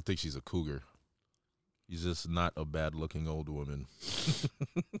 Yeah, I don't think she's a cougar. She's just not a bad looking old woman.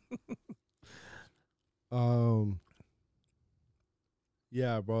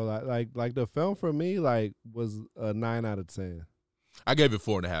 Yeah, bro. Like the film for me was a 9 out of 10. I gave it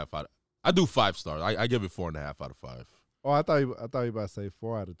 4.5 I do 5 stars. I give it 4.5 out of 5. Oh, I thought you about to say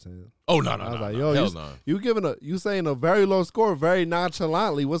 4 out of 10. Oh no, I was like, no. yo, Hell no. You saying a very low score very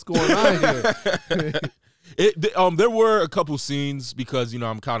nonchalantly. What's going on here? There were a couple scenes because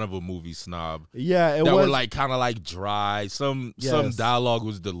I'm kind of a movie snob Yeah, it that was were like kind of like dry. Some Yes. dialogue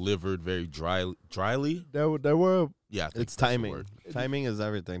was delivered very dryly. there were Yeah, I think It's that's the timing. word. Timing is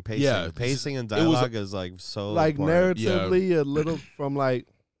everything. Pacing, Yeah, pacing and it was a- dialogue is like so like important. narratively a little from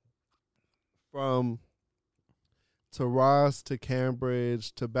to Ross to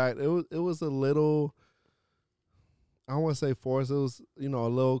Cambridge to back. It was a little. I don't want to say forced. It was a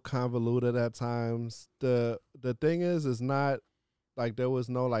little convoluted at times. The thing is, it's not like there was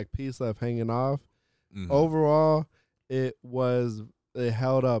no like piece left hanging off. Mhm. Overall, it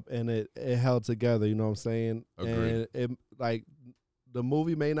held up and it held together. You know what I'm saying? Agreed. And it like the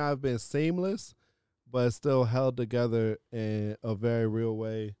movie may not have been seamless, but it still held together in a very real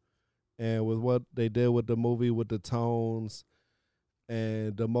way. And with what they did with the movie, with the tones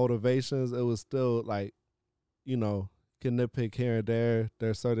and the motivations, it was still like, can nitpick here and there.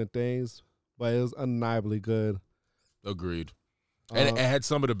 There's certain things, but it was undeniably good. Agreed. And it had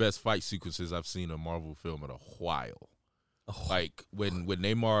some of the best fight sequences I've seen in a Marvel film in a while. Like when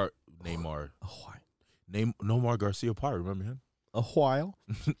Neymar Garcia Parra, remember him? A while.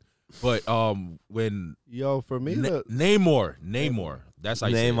 But when For me, Namor, that's how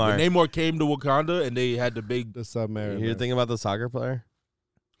you say it. When Namor came to Wakanda and they had the big the Submariner. You're thinking about the soccer player,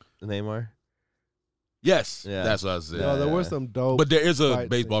 Neymar. yes, Yeah. that's what I said. There were some dope. But there is a fight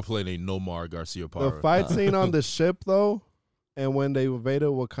baseball player named Nomar Garcia Parra. The fight scene on the ship, though, and when they invaded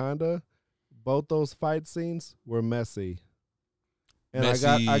Wakanda, both those fight scenes were messy. And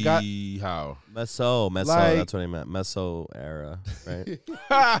Messi, I got how? Meso. Like- That's what I meant. Meso era,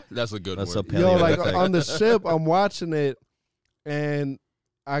 right? That's a good That's word. a yo, like Paleolithic. on the ship, I'm watching it, and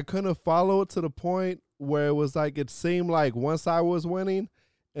I couldn't follow it to the point where it was like it seemed like one side was winning,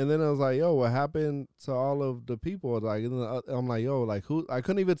 and then I was like, yo, what happened to all of the people? Like, and then I'm like, yo, like who? I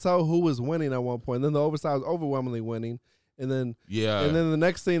couldn't even tell who was winning at one point. And then the other side was overwhelmingly winning, and then and then the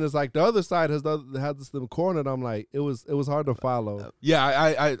next scene is like the other side has them cornered. I'm like, it was hard to follow. Yeah,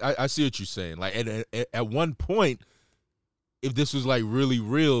 I see what you're saying. Like at one point, if this was like really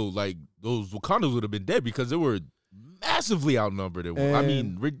real, like those Wakandas would have been dead because they were massively outnumbered.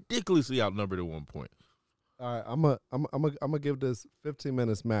 Ridiculously outnumbered at one point. All right, I'm gonna give this 15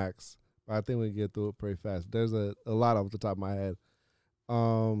 minutes max, but I think we can get through it pretty fast. There's a lot off the top of my head.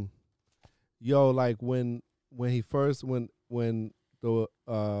 Like when the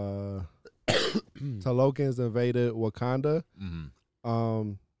Talokans invaded Wakanda,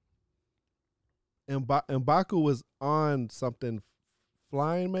 Mm-hmm. M'Baku was on something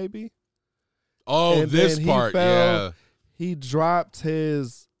flying maybe. Oh, And this then he part, fell. yeah. He dropped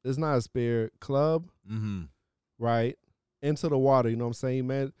his, it's not a spear, club, Mm-hmm. right, into the water. You know what I'm saying,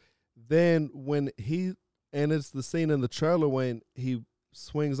 man? Then and it's the scene in the trailer when he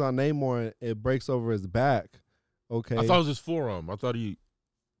swings on Namor and it breaks over his back. Okay. I thought it was his forearm. I thought he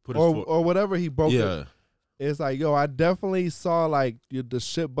put his foot. or whatever he broke it. Yeah. It's like, yo, I definitely saw like the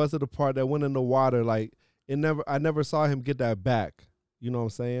ship busted apart that went in the water. Like I never saw him get that back. You know what I'm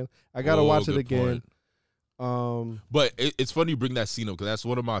saying? I gotta watch it good again. point. But it's funny you bring that scene up because that's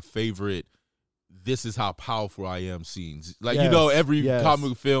one of my favorite. This is how powerful I am scenes. Like every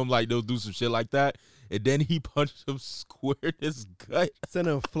comic film, like they'll do some shit like that, and then he punched him square in his gut, Send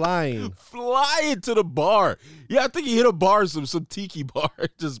him flying. flying to the bar. Yeah, I think he hit a bar, some tiki bar.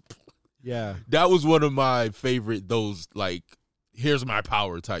 Just Yeah. that was one of my favorite. Those like, here's my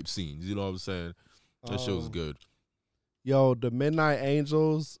power type scenes. You know what I'm saying? That shit was good. Yo, the Midnight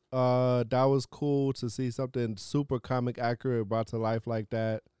Angels, that was cool to see something super comic accurate brought to life like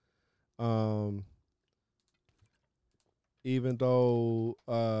that. Even though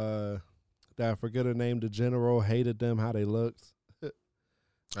that I forget her name, the general hated them how they looked.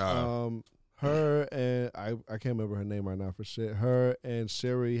 Her and I can't remember her name right now for shit. Her and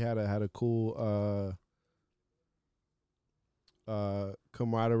Shuri had a cool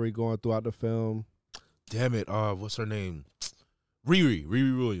camaraderie going throughout the film. Damn it! What's her name? Riri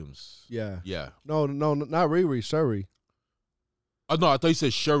Williams. Yeah. Yeah. No, not Riri, Shuri. Oh no, I thought you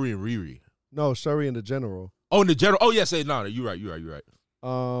said Shuri and Riri. No, Shuri and the general. Oh, in the general. Oh yes, no, you're right.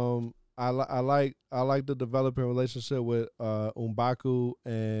 I like the developing relationship with M'Baku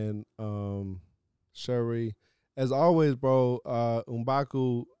and Shuri. As always, bro,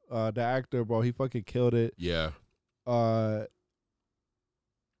 M'Baku, the actor, bro, he fucking killed it. Yeah.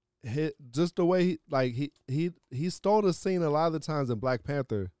 Just the way he stole the scene a lot of the times in Black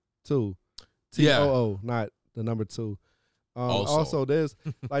Panther too. TOO, not the number 2. Also, there's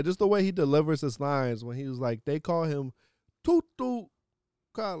like just the way he delivers his lines when he was like, they call him Tutu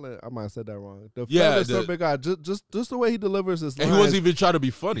Colin. I might have said that wrong. The feather serpent guy. Just the way he delivers his lines. And he wasn't even trying to be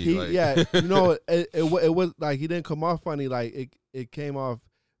funny. It was like he didn't come off funny. Like it came off.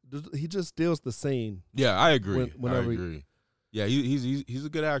 He just steals the scene. Yeah, I agree. Whenever I agree. Yeah, he's a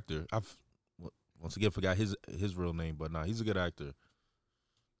good actor. Once again, forgot his real name, but nah, he's a good actor.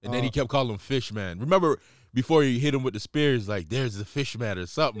 And then he kept calling him Fish Man. Remember before he hit him with the spear, he's like, "There's the Fish Man" or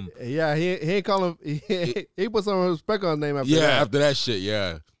something. Yeah, he ain't call him. He put some respect on his name after Yeah, that. after that shit,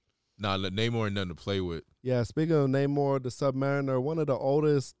 yeah. Nah, Namor ain't nothing to play with. Yeah, speaking of Namor, the Submariner, one of the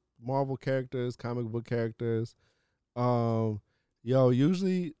oldest Marvel characters, comic book characters.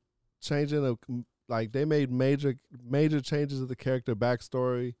 Usually changing of like they made major changes to the character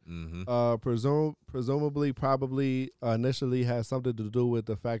backstory. Mm-hmm. Presumably, probably initially has something to do with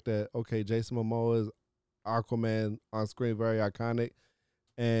the fact that Jason Momoa's Aquaman on screen very iconic,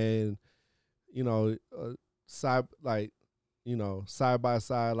 and side by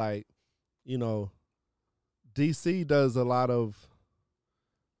side, like DC does a lot of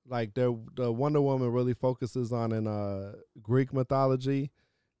like the Wonder Woman really focuses on in Greek mythology.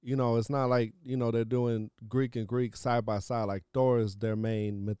 It's not like, they're doing Greek and Greek side by side. Like Thor is their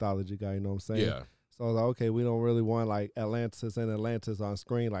main mythology guy, you know what I'm saying? Yeah. So I was like, okay, we don't really want like Atlantis and Atlantis on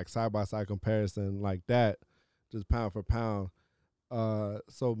screen, like side by side comparison like that, just pound for pound.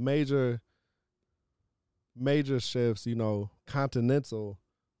 So major shifts, Continental,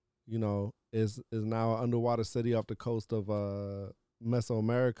 is now an underwater city off the coast of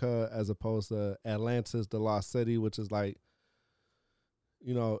Mesoamerica, as opposed to Atlantis, the lost city, which is like,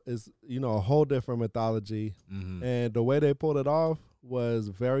 is a whole different mythology. Mm-hmm. And the way they pulled it off was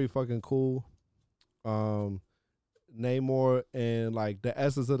very fucking cool. Namor and like the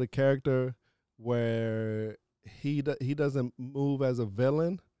essence of the character, where he doesn't move as a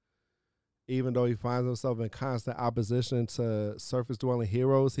villain, even though he finds himself in constant opposition to surface dwelling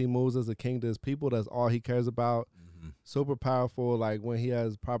heroes. He moves as a king to his people. That's all he cares about. Mm-hmm. Super powerful. Like when he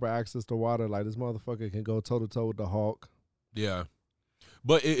has proper access to water, like this motherfucker can go toe to toe with the Hulk. Yeah.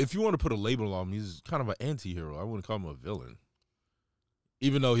 But if you want to put a label on him, he's kind of an anti-hero. I wouldn't call him a villain.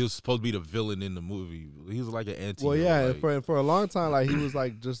 Even though he was supposed to be the villain in the movie, he was like an anti-hero. Well, yeah, like, for a long time, like he was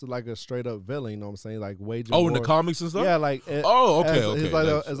like just like a straight up villain. You know what I'm saying? Like waging. in war. the comics and stuff. Yeah, like Okay. He's like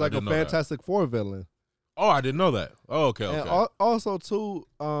That's- it's I like a didn't know that. Fantastic Four villain. Oh, I didn't know that. Oh, okay. And also too,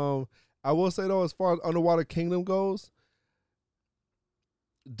 I will say though, as far as Underwater Kingdom goes,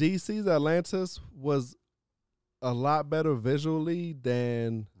 DC's Atlantis was a lot better visually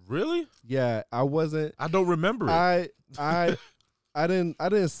than. Really? Yeah, I wasn't. I don't remember it. I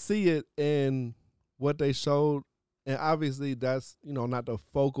didn't see it in what they showed, and obviously that's not the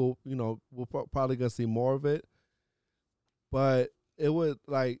focal. We're probably gonna see more of it, but it was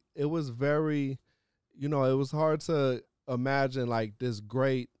very, it was hard to imagine like this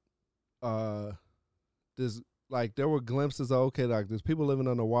great, this like there were glimpses of like there's people living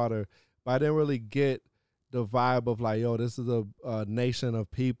underwater, but I didn't really get the vibe of like, yo, this is a nation of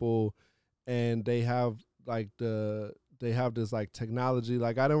people, and they have like this like technology.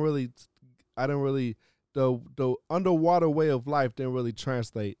 Like I didn't really the underwater way of life didn't really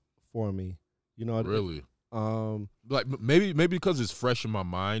translate for me. Really? Like maybe because it's fresh in my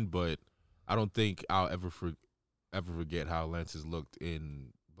mind, but I don't think I'll ever forget how Atlantis looked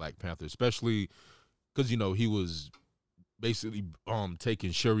in Black Panther, especially because he was basically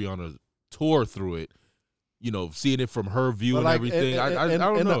taking Shuri on a tour through it. Seeing it from her view and everything. I don't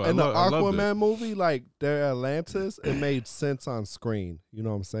know. In the I loved it. Aquaman movie, like their Atlantis, it made sense on screen. You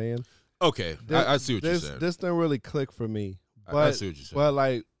know what I'm saying? Okay, I see what you're saying. This didn't really click for me. But, I see what you're saying. But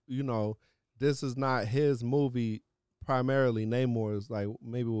like, this is not his movie primarily. Namor's like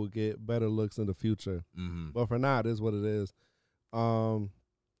maybe we'll get better looks in the future. Mm-hmm. But for now, it is what it is.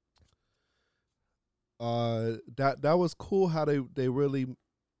 That was cool how they really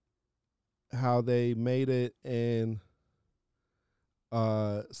how they made it, and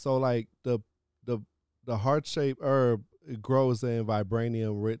so like the heart-shaped herb, it grows in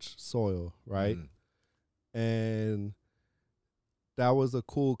vibranium rich soil, right? Mm-hmm. And that was a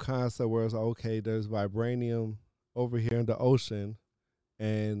cool concept where it's like, okay, there's vibranium over here in the ocean,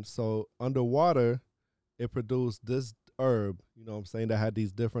 and so underwater it produced this herb, that had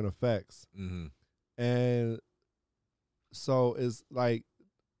these different effects. Mm-hmm. And so it's like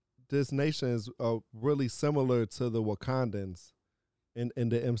this nation is really similar to the Wakandans in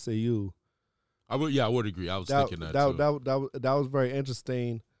the MCU. I would agree. I was thinking that too. That was very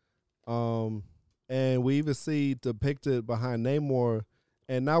interesting. And we even see depicted behind Namor,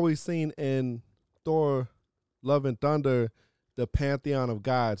 and now we've seen in Thor Love and Thunder the pantheon of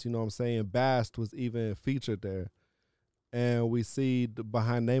gods, Bast was even featured there. And we see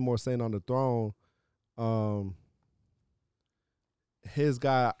behind Namor sitting on the throne, his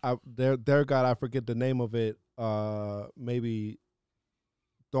god, their god, I forget the name of it. Maybe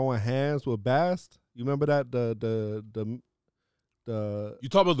throwing hands with Bast. You remember that the You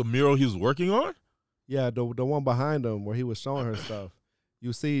talk about the mural he was working on? Yeah, the one behind him where he was showing her stuff.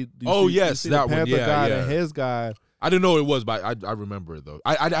 You see. Yes, the that one. Panther Yeah, guy yeah. and his guy. I didn't know what it was, but I remember it though.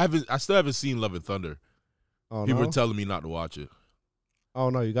 I still haven't seen Love and Thunder. Oh People no. are telling me not to watch it. Oh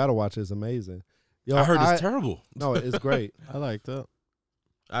no, you gotta watch it. It's amazing. Yo, I heard it's terrible. No, it's great. I liked it.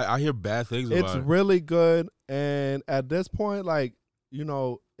 I hear bad things It's about it. really good. And at this point, like, you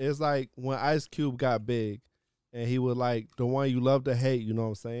know, it's like when Ice Cube got big and he was like the one you love to hate, you know what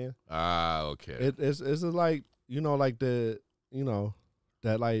I'm saying? Okay. It's just like, you know, like that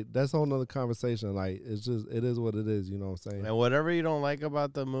like that's a whole nother conversation. Like it is what it is, you know what I'm saying? And whatever you don't like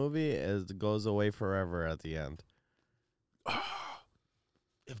about the movie goes away forever at the end.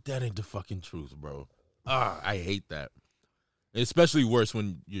 If that ain't the fucking truth, bro. I hate that. Especially worse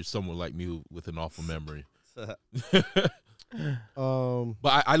when you're someone like me with an awful memory. But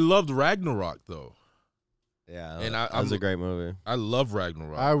I loved Ragnarok though. Yeah, And that was a great movie. I love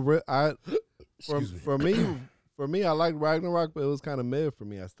Ragnarok. Excuse me. For me, I like Ragnarok, but it was kind of mid for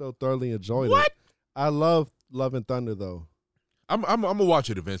me. I still thoroughly enjoyed it. What? I love Love and Thunder though. I'm gonna watch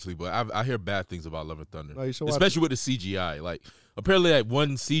it eventually, but I hear bad things about Love and Thunder. No, you should watch Especially with the CGI. Like apparently that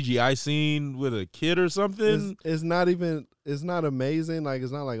one CGI scene with a kid or something. It's not amazing. Like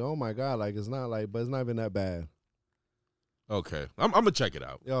it's not like, oh my God, like it's not like, but it's not even that bad. Okay. I'm gonna check it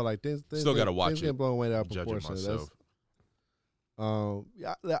out. Yo, like things Still gotta watch things it. get blown away out of Judging proportion. myself.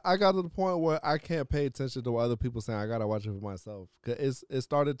 I got to the point where I can't pay attention to what other people saying. I gotta watch it for myself. 'Cause it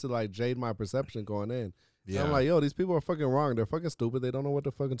started to like jade my perception going in. Yeah. I'm like, yo, these people are fucking wrong. They're fucking stupid. They don't know what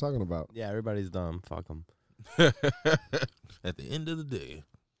they're fucking talking about. Yeah, everybody's dumb. Fuck them. At the end of the day.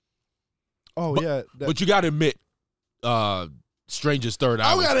 Oh yeah, But you gotta admit, Stranger's Third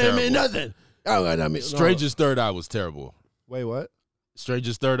Eye was terrible. nothing. I gotta admit Stranger's Third Eye was terrible. Wait, what?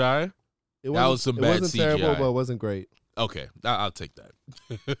 Stranger's Third Eye? It That was some bad It wasn't terrible, CGI. but it wasn't great. Okay, I'll take that.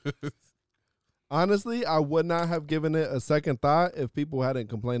 Honestly, I would not have given it a second thought if people hadn't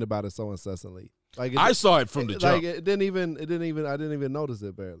complained about it so incessantly. Like I saw it from the jump. Like I didn't even notice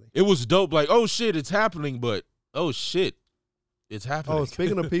it barely. It was dope. Like, oh shit, it's happening, but oh shit, it's happening. Oh,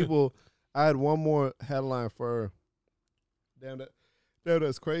 speaking of people, I had one more headline for. Damn,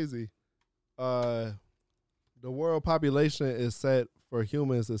 that's crazy. The world population is set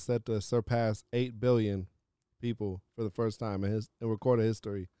to surpass 8 billion people for the first time in recorded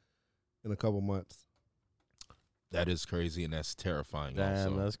history in a couple months. That is crazy, and that's terrifying. Damn,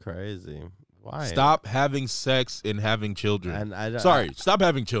 also. that's crazy. Why? Stop having sex and having children. And Stop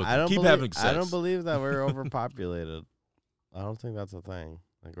having children. I don't Keep believe, having sex. I don't believe that we're overpopulated. I don't think that's a thing.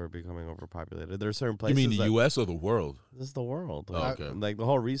 Like we're becoming overpopulated. There are certain You places. mean the that, U.S. or the world? This is the world. Oh, Like, okay. like the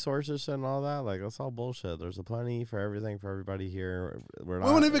whole resources and all that. Like that's all bullshit. There's a plenty for everything for everybody here. We're We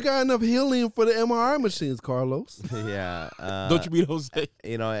not. don't even got enough helium for the MRI machines, Carlos. Yeah. Don't you mean Jose?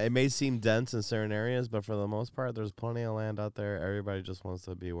 You know, it may seem dense in certain areas, but for the most part, there's plenty of land out there. Everybody just wants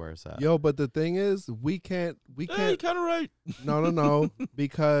to be where it's at. Yo, but the thing is, we can't. Yeah, you're kind of right. No,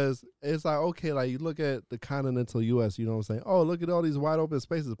 because it's like, okay, like you look at the continental U.S., you know what I'm saying? Oh, look at all these wide open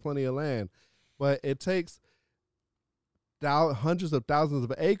spaces, plenty of land. But it takes hundreds of thousands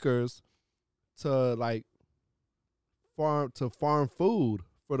of acres to like farm food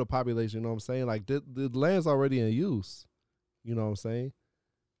for the population, you know what I'm saying? Like the land's already in use, you know what I'm saying?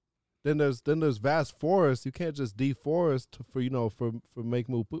 Then there's vast forests. You can't just deforest for make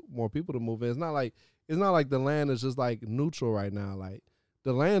more people to move in. It's not like the land is just like neutral right now. Like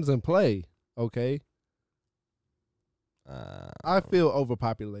the land's in play. Okay, I feel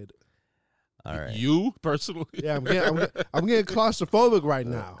overpopulated. All right. You personally? Yeah, I'm getting claustrophobic right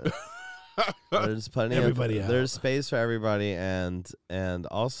now. There's plenty Everybody of out. there's space for everybody, and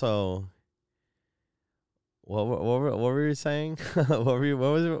also. What were you saying?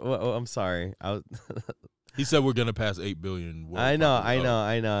 I'm sorry. He said we're gonna pass 8 billion. I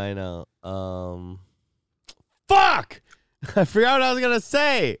know. Fuck! I forgot what I was gonna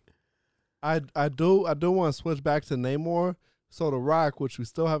say. I do want to switch back to Namor. So The Rock, which we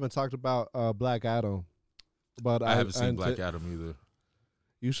still haven't talked about, Black Adam. But I haven't seen Black Adam either.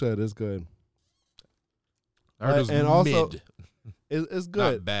 You should. It's good. I heard it was and also, mid. It's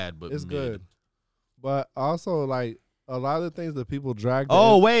good. Not bad, but It's mid. good. But also, like, a lot of the things that people drag.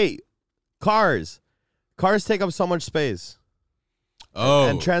 Oh wait, cars take up so much space. Oh,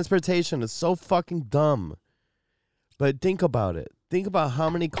 And transportation is so fucking dumb. But think about it. Think about how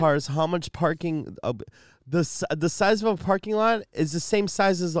many cars, how much parking. The size of a parking lot is the same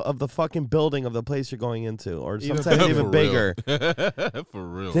size as of the fucking building of the place you're going into, or Even sometimes bigger. even For bigger. real. For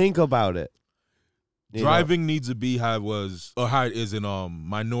real. Think about it. You know? Driving needs to be how it is in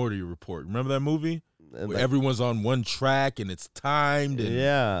Minority Report. Remember that movie? And Where like- everyone's on one track and it's timed. And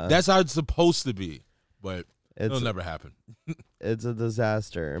yeah. That's how it's supposed to be. but It's it'll never happen. it's a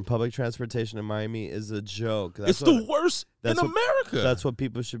disaster, and public transportation in Miami is a joke. It's the worst in that's what- America. That's what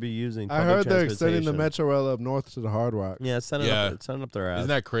people should be using. I public heard they're extending the transportation. Metro Rail up north to the Hard Rock. Yeah, send up their ass. Isn't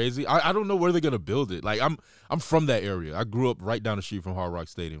that crazy? I don't know where they're gonna build it. Like I'm from that area. I grew up right down the street from Hard Rock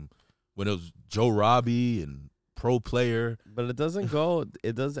Stadium when it was Joe Robbie and Pro Player. But it doesn't go.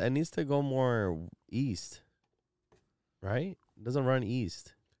 It does. It needs to go more east, right? It doesn't run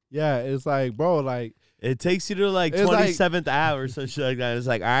east. Yeah, it's like, bro, like It takes you to like It's like- 27th Ave or some shit like that. It's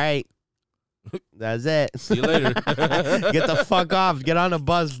like, all right, that's it. See you later. Get the fuck off. Get on the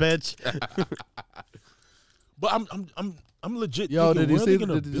bus, bitch. But I'm legit. yo, thinking, did you where are they see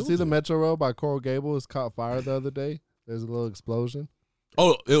gonna did you build see the it? Metro Rail by Coral Gables caught fire the other day? There's a little explosion.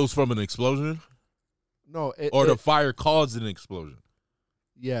 Oh, it was from an explosion, No, or the fire caused an explosion.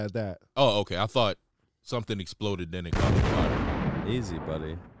 yeah, that. Oh, okay. I thought something exploded, then it caught on fire. Easy,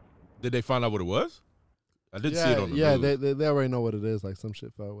 buddy. Did they find out what it was? I did see Yeah, it on the yeah, news. they already know what it is. Like some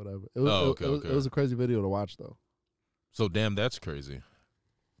shit fell, whatever. It was, Oh, okay, it was, okay. it was a crazy video to watch though. So damn, that's crazy.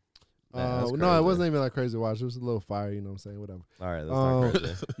 Yeah, that's No, it crazy. wasn't even like crazy to watch. It was a little fire, you know what I'm saying? Whatever. All right, that's Um, not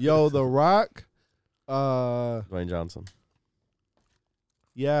crazy. Yo, The Rock, Dwayne Johnson.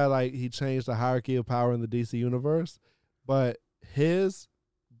 yeah, like he changed the hierarchy of power in the DC universe, but his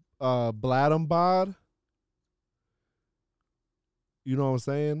Blattenbod, you know what I'm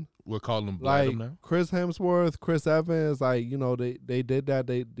saying? We're calling them Like Bladum now. Chris Hemsworth, Chris Evans, like, you know, they did that.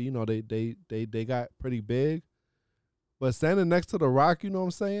 They got pretty big. But standing next to The Rock, you know what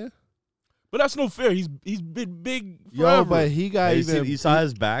I'm saying? But that's no fair. He's been big Yo, forever. but he got You saw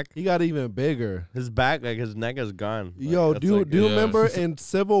his back. he got even bigger. His back, like his neck is gone. Like, Yo, that's do you like- do you Yeah. remember in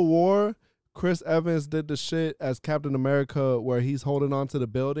Civil War, Chris Evans did the shit as Captain America where he's holding on to the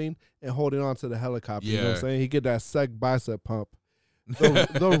building and holding on to the helicopter. You know what I'm Yeah. saying? He get that sec bicep pump.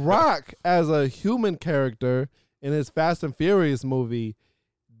 The Rock, as a human character in his Fast and Furious movie,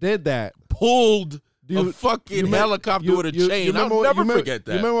 did that. pulled Do you- a fucking you me- helicopter you- with a you- chain. you remember I'll what- never you remember- forget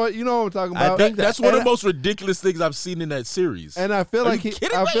that. You remember what? You know what I'm talking I about? think That's one of and the most ridiculous things I've seen in that series. And I feel Are like you he,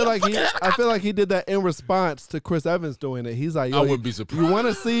 kidding I me? feel like he, I feel like he did that in response to Chris Evans doing it. He's like, I yo, wouldn't be you surprised. want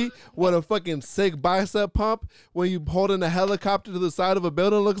to see what a fucking sick bicep pump when you holding a helicopter to the side of a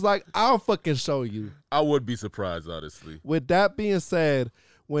building looks like? I'll fucking show you. I would be surprised, honestly. With that being said,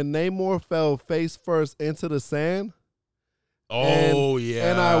 when Namor fell face first into the sand, Oh yeah.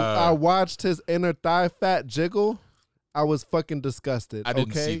 and I watched his inner thigh fat jiggle, I was fucking disgusted. I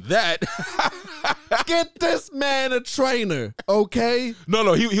didn't okay? see that. Get this man a trainer, okay?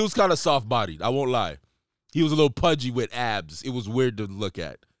 No, he was kind of soft bodied. I won't lie. He was a little pudgy with abs. It was weird to look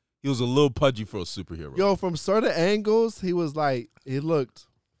at. He was a little pudgy for a superhero. Yo, from certain angles, he was like, he looked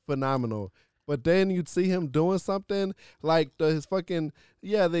phenomenal. But then you'd see him doing something like his fucking,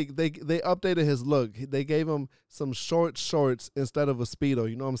 yeah, they updated his look. They gave him some short shorts instead of a Speedo,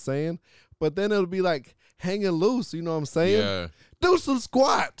 you know what I'm saying? But then it'll be like hanging loose, you know what I'm saying? Yeah. Do some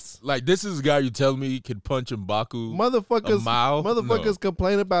squats. Like, this is a guy you tell me could punch M'Baku. Motherfuckers, A mile? motherfuckers No.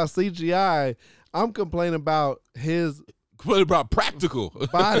 complain about CGI. I'm complaining about his What about practical?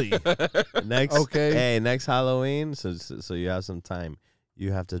 body. Next, Okay. Hey, next Halloween, so you have some time.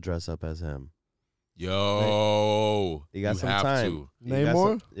 You have to dress up as him. Yo. You got some have time. to. You got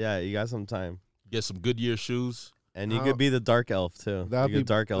Namor? some- yeah, you got some time, Get some Goodyear shoes. and you How- could be the dark elf too. That'd You could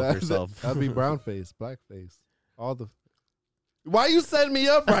dark elf yourself. That'd be brown face, black face, all the. Why you setting me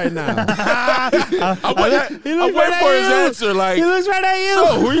up right now? I'm waiting for his answer. Like, He looks right at you.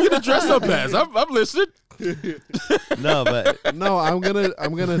 so who are you gonna dress up as? I'm listening. No, but No, I'm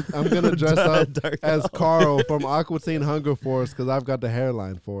gonna dress up Dark as elf. Carl from Aqua Teen Hunger Force because I've got the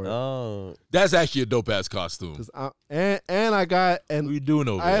hairline for it. Oh, That's actually a dope ass costume. 'Cause and I got What are you doing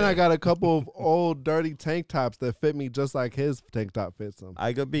over and there? I got a couple of old dirty tank tops that fit me just like his tank top fits him.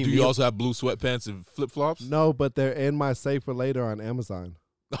 I could be. Do you me- also have blue sweatpants and flip flops? No, but they're in my safe for later on Amazon.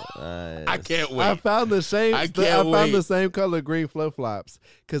 I can't wait. I found the same. I I can't found wait. the same color green flip flops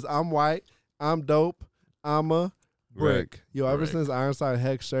because I'm white. I'm dope. I'm a brick. Rick. Yo, ever Rick. since Ironside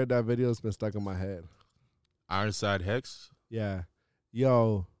Hex shared that video, it's been stuck in my head. Ironside Hex. Yeah.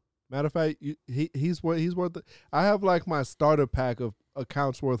 Yo, matter of fact, he's worth it. I have like my starter pack of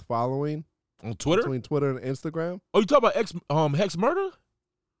accounts worth following On Twitter? between Twitter and Instagram. Oh, you talk about Hex Murder?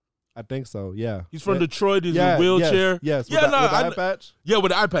 I think so. Yeah. He's from yeah. Detroit. He's Yeah, in a wheelchair. Yes. Yeah, with no, with the I eye kn- patch. Yeah,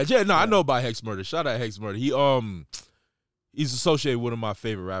 with the iPad. Yeah, no, I Yeah. know about Hex Murder. Shout out Hex Murder. He's associated with one of my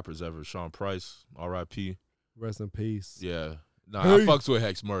favorite rappers ever, Sean Price, R.I.P. Rest in peace. Yeah. Nah, Hey. I fucks with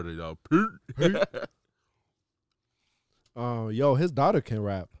Hex Murder, though. Yo, his daughter can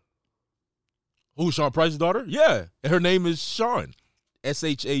rap. Who, Sean Price's daughter? Yeah. And her name is Sean.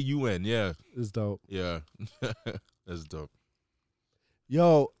 SHAUN. Yeah, It's dope. yeah. That's dope.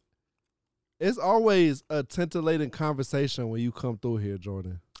 Yo, it's always a titillating conversation when you come through here,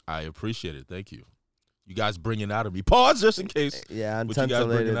 Jordan. I appreciate it. Thank you. You guys bring it out of me. Pause just in case. Yeah, I'm What you guys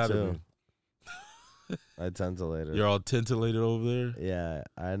bringing tentillated out of too. me? I tentillated. You're all titillated over there. Yeah,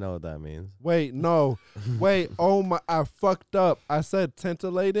 I know what that means. Wait, no. Wait, oh my, I fucked up. I said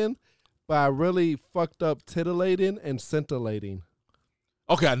titillating, but I really fucked up titillating and scintillating.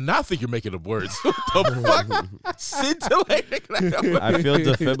 Okay, now I think you're making up words. What the fuck? Scintillating. I feel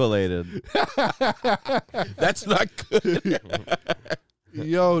defibrillated. That's not good.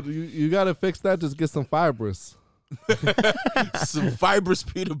 Yo, you got to fix that. Just get some fibrous. Some fibrous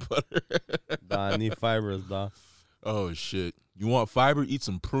peanut butter. Nah, I need fibers, dog. Oh shit! You want fiber? Eat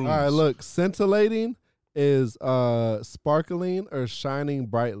some prunes. All right, look, scintillating is sparkling or shining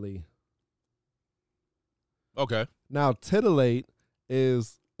brightly. Okay. Now, titillate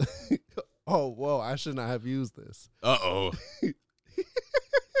is oh, whoa, I should not have used this. Uh-oh.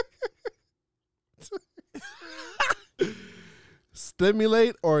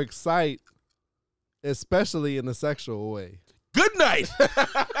 Stimulate or excite, especially in a sexual way. Good night.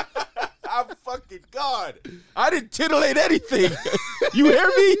 I'm fucking God. I didn't titillate anything. You hear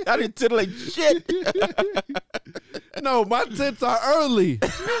me? I didn't titillate shit. No, my tits are early.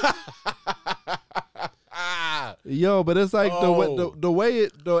 Yo, but it's like the way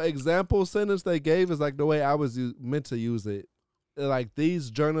the example sentence they gave is like the way I was meant to use it. Like, these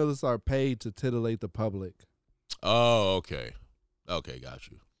journalists are paid to titillate the public. Oh, okay. Okay, got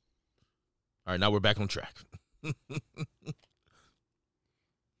you. All right, now we're back on track.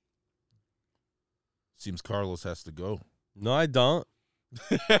 Seems Carlos has to go. No, I don't.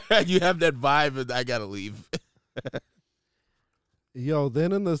 You have that vibe, and I gotta leave. Yo,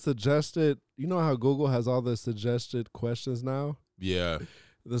 then in the suggested, you know how Google has all the suggested questions now? Yeah.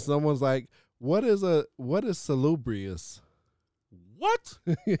 Then someone's like, what is salubrious? What?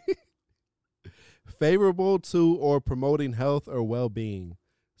 Favorable to or promoting health or well-being.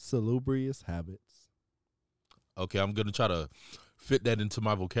 Salubrious habits. Okay, I'm gonna try to fit that into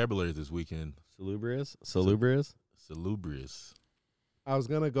my vocabulary this weekend. Salubrious? Salubrious? Salubrious. I was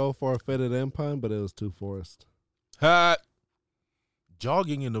going to go for a fitted in pun, but it was too forced. Ha!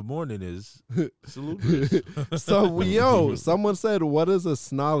 Jogging in the morning is salubrious. So, yo, someone said, what is a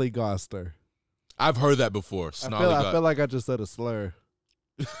snollygoster? I've heard that before. I feel like I just said a slur.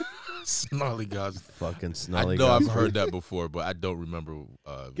 Snollygoster. Fucking I snollygoster. know I've heard that before, but I don't remember.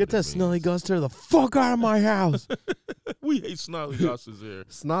 Get that snollygoster the fuck out of my house. We hate snollygosters here.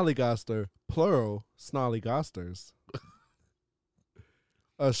 Snollygoster, plural, snollygosters.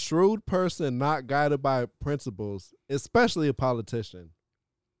 A shrewd person not guided by principles, especially a politician.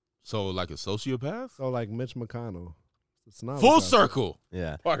 So, like a sociopath? So, like Mitch McConnell. Full circle.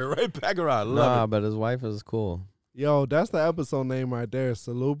 Yeah. All right, right back around. Nah, Love but his wife is cool. Yo, that's the episode name right there.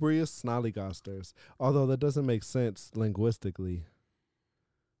 Salubrious Snollygosters. Although that doesn't make sense linguistically.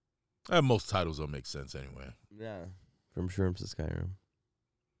 it. Most titles don't make sense anyway. Yeah. From Shrooms to Skyrim.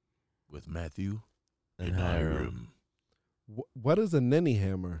 With Matthew And and Hiram. Hiram. What is a ninny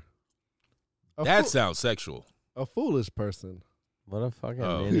hammer? That sounds sexual. a foolish person. What a fucking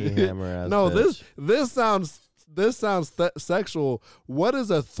Oh. mini hammer ass. No, bitch. this sounds sexual. What is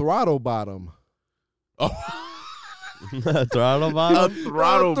a throttle bottom? Oh, Throttle a bottom?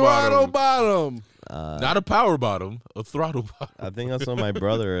 throttle A throttle bottom. bottom. Not a power bottom, a throttle bottom. I think that's what my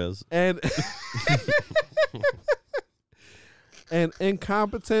brother is. And an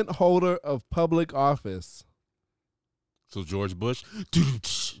incompetent holder of public office. So George Bush.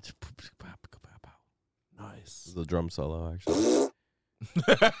 Nice. The drum solo, actually.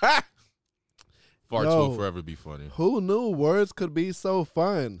 Farts Yo. will forever be funny. Who knew words could be so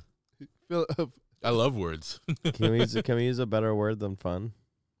fun? I love words. Can we use a better word than fun?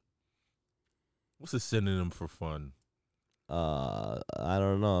 What's a synonym for fun? I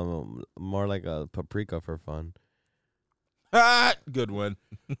don't know. More like a paprika for fun. Ah, good one.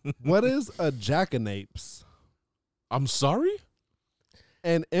 What is a jackanapes? I'm sorry?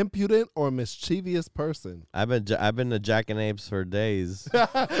 An impudent or mischievous person. I've been to Jack and Apes for days.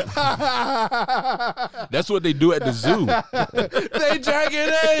 That's what they do at the zoo. They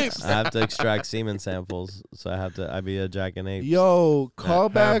jackanapes. I have to extract semen samples, so I be a Jack and Ape. Yo, call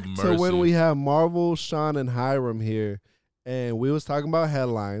Have back to when mercy. we had Marvel, Sean, and Hiram here, and we was talking about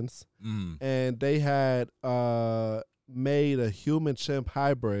headlines, and they had made a human chimp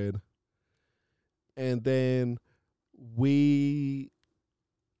hybrid, and then we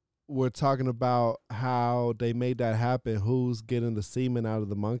were talking about how they made that happen. Who's getting the semen out of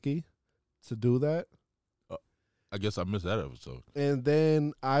the monkey to do that? I guess I missed that episode. And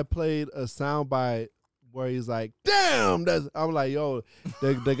then I played a soundbite where he's like, "Damn, that's." I'm like, "Yo,"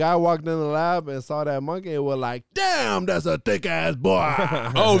 the guy walked in the lab and saw that monkey and was like, "Damn, that's a thick ass boy."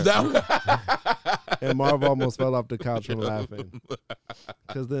 Oh, that. And Marv almost fell off the couch from laughing.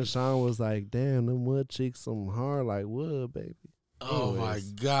 Because then Sean was like, "Damn, them wood cheeks some hard like wood, baby." Oh my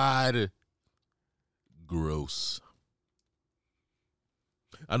Anyways. God. Gross.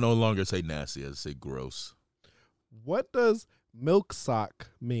 I no longer say nasty, I say gross. What does milk sock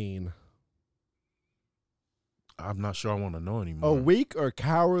mean? I'm not sure I want to know A anymore. weak or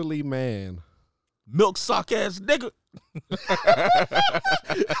cowardly man. Milk sock ass nigga.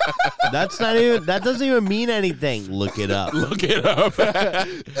 That's not even. That doesn't even mean anything. Look it up. Look it up.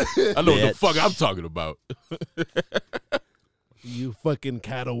 I know what the Bitch. fuck I'm talking about. You fucking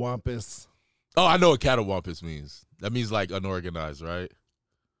catawampus. Oh, I know what catawampus means. That means like unorganized, right?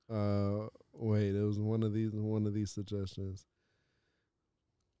 Wait, it was one of these suggestions.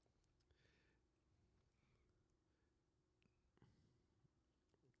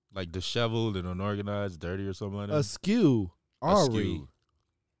 Like disheveled and unorganized, dirty or something like that. Askew. Ari. Askew.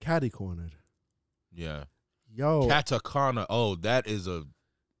 Catty cornered. Yeah. Yo. Katakana. Oh, that is a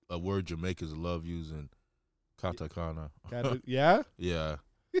word Jamaicans love using. Katakana. Yeah? Yeah.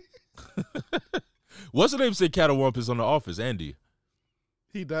 What's the name said catawampus on The Office? Andy.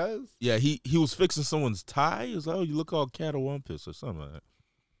 He does? Yeah, he was fixing someone's tie. He was like, "Oh, you look all catawampus" or something like that.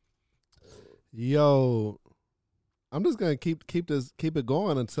 Yo. I'm just gonna keep it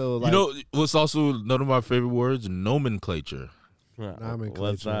going until like You know what's also one of my favorite words? Nomenclature. nomenclature.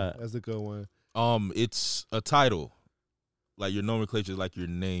 What's that? That's a good one. It's a title. Like your nomenclature is like your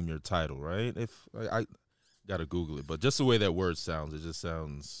name, your title, right? If I gotta Google it, but just the way that word sounds, it just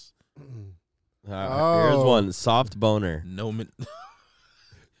sounds Here's Oh. one. Soft boner. nomen.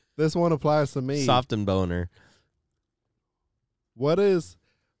 This one applies to me. Soft and boner. What is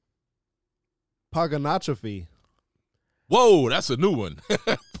pogonatrophy? Whoa, that's a new one.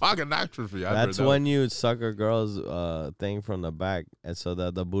 Pogonatrophy. That's when you suck a girl's thing from the back, and so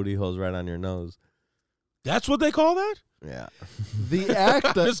that the booty hole's right on your nose. That's what they call that. Yeah. The act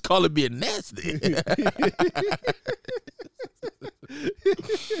of Just call it being nasty.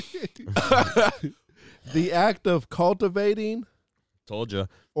 the act of cultivating Told you.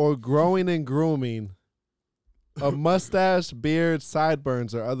 or growing and grooming a mustache, beard,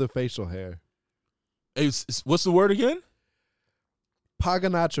 sideburns, or other facial hair. Hey, what's the word again?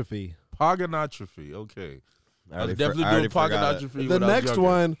 Pogonatrophy. Pogonatrophy. Okay. I was I definitely already doing forgot it. pogonatrophy. The when I was next younger.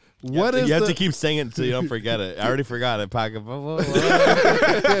 one. What is You have the to keep saying it until you don't forget it. I already forgot it. That's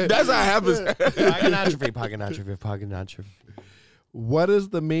how it happens. Pogonatrophy, pogonatrophy, pogonatrophy. what is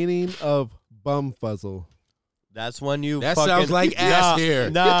the meaning of bumfuzzle? That's when you That fucking, sounds like ass hair.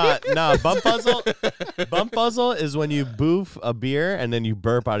 Nah, bumfuzzle is when you boof a beer and then you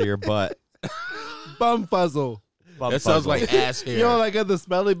burp out of your butt. Bumfuzzle. That sounds like ass hair. You know, like at the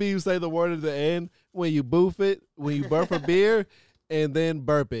spelling bee, you say the word at the end when you boof it, when you burp a beer, and then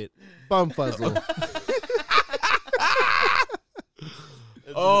burp it. Bumfuzzle.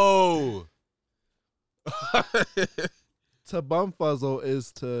 Oh. To bumfuzzle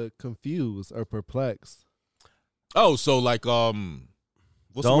is to confuse or perplex. Oh, so like what's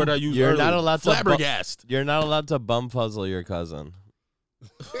the Don't- word I used you're earlier? not allowed to bu- flabbergast. You're not allowed to bumfuzzle your cousin.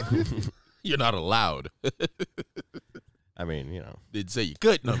 You're not allowed. I mean, you know. Didn't say you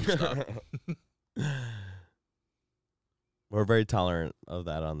could. No, stop. We're very tolerant of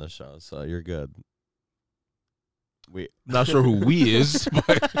that on the show, so you're good. Not sure who we is,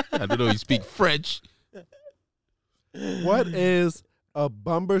 but I don't know. You speak French. What is a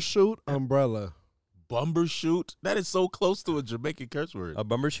bumbershoot umbrella? Bumbershoot. That is so close to a Jamaican curse word. A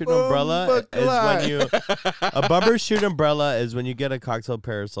bumbershoot umbrella is when you a bumbershoot umbrella is when you get a cocktail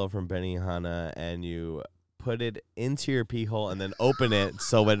parasol from Benihana and you put it into your pee hole and then open it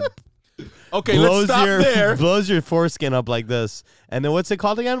so it Okay, let's stop there. blows your foreskin up like this. And then what's it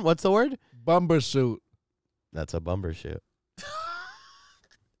called again? What's the word? Bumbershoot. That's a bumbershoot.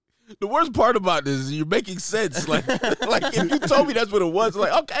 The worst part about this is you're making sense. Like if you told me that's what it was,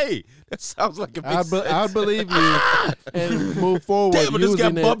 like, okay, that sounds like it makes sense. I'd believe you and move forward Damn, but this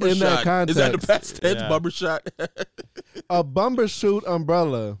got using it bumper in that shot. context. Is that the past tense Yeah. bumper shot? A bumbershoot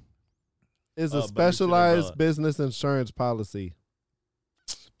umbrella is a Oh, bumbershoot specialized umbrella. business insurance policy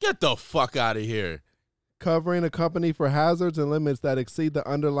Get the fuck out of here. covering a company for hazards and limits that exceed the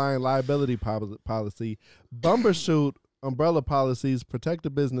underlying liability policy. Bumbershoot umbrella policies protect the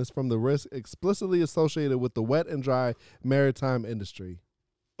business from the risk explicitly associated with the wet and dry maritime industry.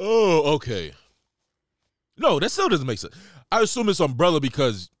 Oh, okay. No, that still doesn't make sense. I assume it's umbrella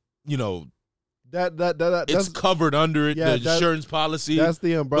because, you know, That's It's covered under it. Yeah, The insurance policy. that's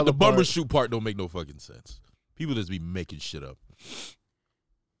the umbrella. But the bumper part. shoot part don't make no fucking sense. People just be making shit up.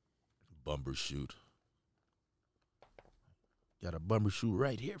 Bumper shoot. Got a bumper shoot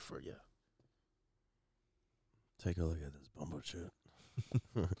right here for you. Take a look at this bumper shoot.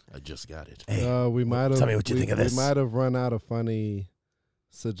 I just got it. Hey, We might have. tell me what you think of this. We might have run out of funny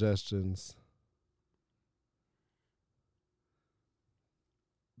suggestions.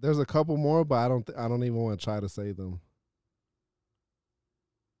 There's a couple more, but I don't even want to try to say them.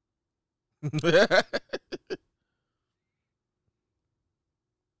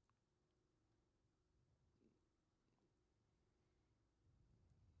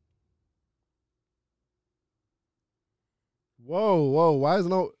 Whoa! Why is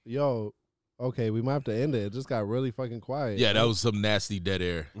no yo? Okay, we might have to end it. It just got really fucking quiet. Yeah, that was some nasty dead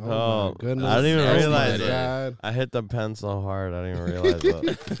air. Oh, my Oh, goodness! I didn't even Oh, my realize it. God. I hit the pen so hard, I didn't even realize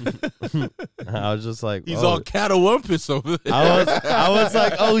it. I was just like, He's oh. all catawampus over there. I was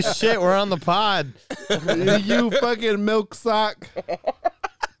like, oh shit, we're on the pod. You fucking milk sock.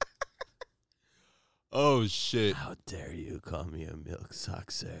 Oh shit. How dare you call me a milk sock,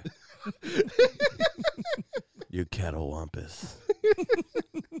 sir? You catawampus.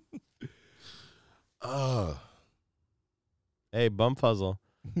 Hey, Bumfuzzle.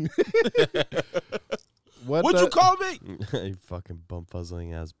 What you call me? You fucking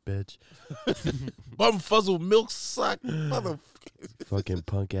bumfuzzling ass bitch. Bumfuzzle milk sock motherfucker. Fucking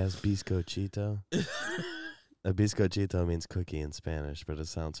punk ass bizcochito. A bizcochito means cookie in Spanish, but it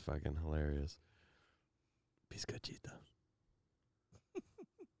sounds fucking hilarious. Bizcochito.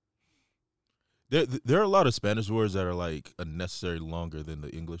 There are a lot of Spanish words that are like unnecessary longer than the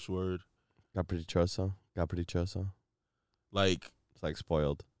English word. Caprichoso. Caprichoso. Like, It's like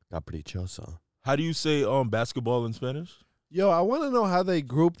spoiled. Caprichoso. how do you say basketball in Spanish? Yo, I want to know how they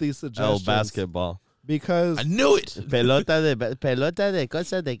group these El suggestions. basketball. Because I knew it. pelota de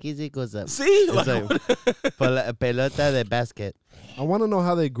cosa de quise cosa. See? It's Like, Pelota de basket. I want to know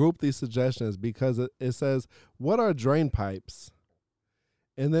how they group these suggestions because it says, what are drain pipes?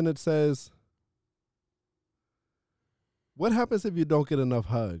 And then it says, what happens if you don't get enough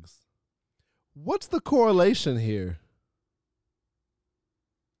hugs? What's the correlation here?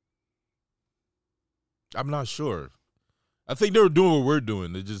 I'm not sure. I think they were doing what we're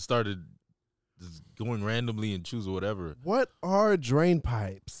doing. They just started just going randomly and choosing whatever. What are drain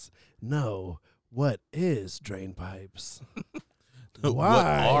pipes? No, what is drain pipes? What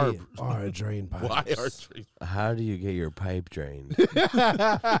Why are drain pipes? Why are trees? How do you get your pipe drained?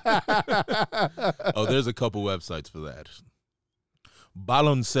 Oh, there's a couple websites for that.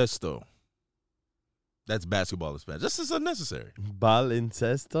 Baloncesto. That's basketball in Spanish. This is unnecessary.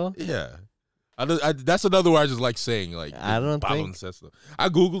 Balincesto? Yeah. That's another word I just like saying. Like, I don't think- baloncesto. I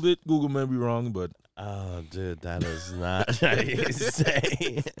Googled it. Google may be wrong, but Oh, dude, that is not how you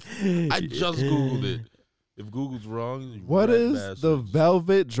say. I just Googled it. If Google's wrong, you What rat is the bastards.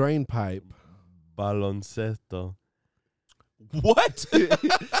 velvet drain pipe? Baloncesto. What?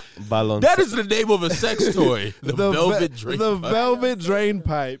 Baloncesto. That is the name of a sex toy. The velvet drink. The pipe. velvet drain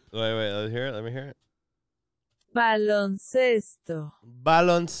pipe. Wait, let me hear it. Let me hear it. Baloncesto.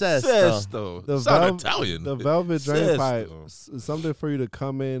 Baloncesto. Sesto. The Sound vel- Italian. The velvet drain Sesto. pipe. Something for you to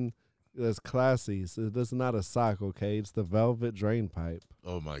come in that's classy. So that's not a sock, okay? It's the velvet drain pipe.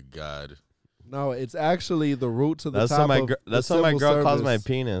 Oh my God. No, it's actually the root to the That's top what my of gr- the that's what my civil girl calls my service.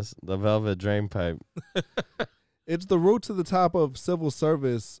 penis. The velvet drain pipe. It's the route to the top of civil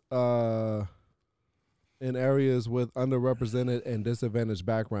service in areas with underrepresented and disadvantaged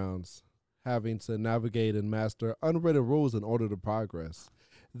backgrounds, having to navigate and master unwritten rules in order to progress.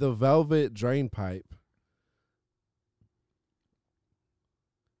 The velvet drain pipe.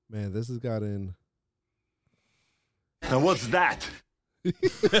 Man, this has gotten. Now what's that?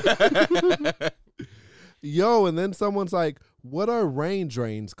 Yo, and then someone's like, what are rain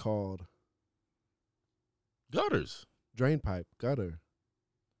drains called? Gutters. Drain pipe, gutter.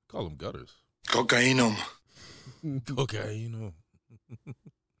 Call them gutters. Cocainum. Okay, you know.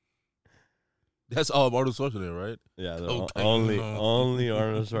 That's all Arnold Schwarzenegger, right? Yeah, the Okay, only no.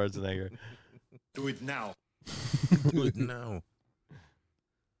 Arnold Schwarzenegger. Do it now. Do it now.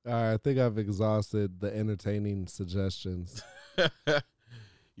 All right, I think I've exhausted the entertaining suggestions.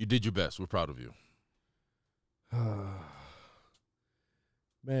 You did your best. We're proud of you.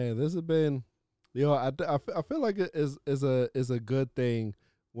 Man, this has been, I feel like it is a good thing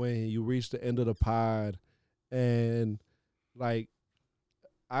when you reach the end of the pod, and I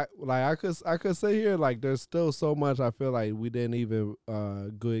could say here like there's still so much I feel like we didn't even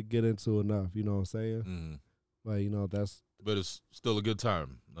get into enough. You know what I'm saying? Mm. Like that's But it's still a good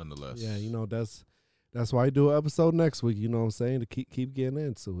time, nonetheless. Yeah, you know that's why I do an episode next week. You know what I'm saying, to keep getting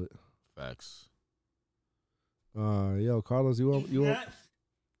into it. Facts. Yo, Carlos, you want you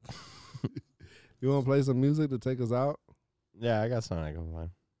want to play some music to take us out? Yeah, I got something I can find.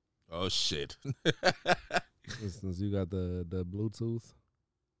 Oh shit. Since you got the Bluetooth.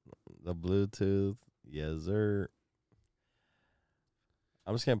 The Bluetooth, yes, sir.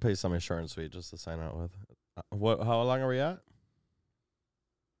 I'm just gonna play something short and sweet just to sign out with. What? How long are we at?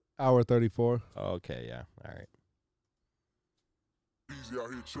 Hour 34. Okay, yeah, all right. Easy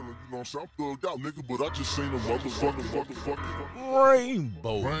out here chilling, you know what I'm saying? I'm thugged out, nigga, but I just seen a motherfucking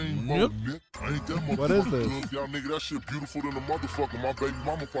Rainbow. Nip. nip. I ain't that motherfucker. What is this? Thug, y'all nigga, that shit beautiful than a motherfucker. My baby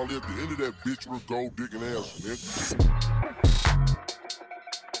mama probably at the end of that bitch with a gold digging ass, nigga.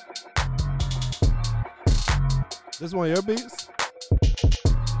 This one of your beats?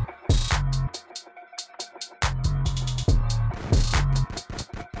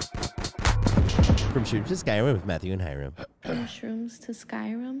 From Shrooms to Skyrim with Matthew and Hiram. From Shrooms to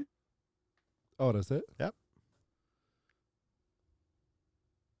Skyrim. Oh, that's it? Yep.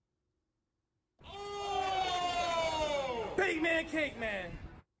 Big man, cake man.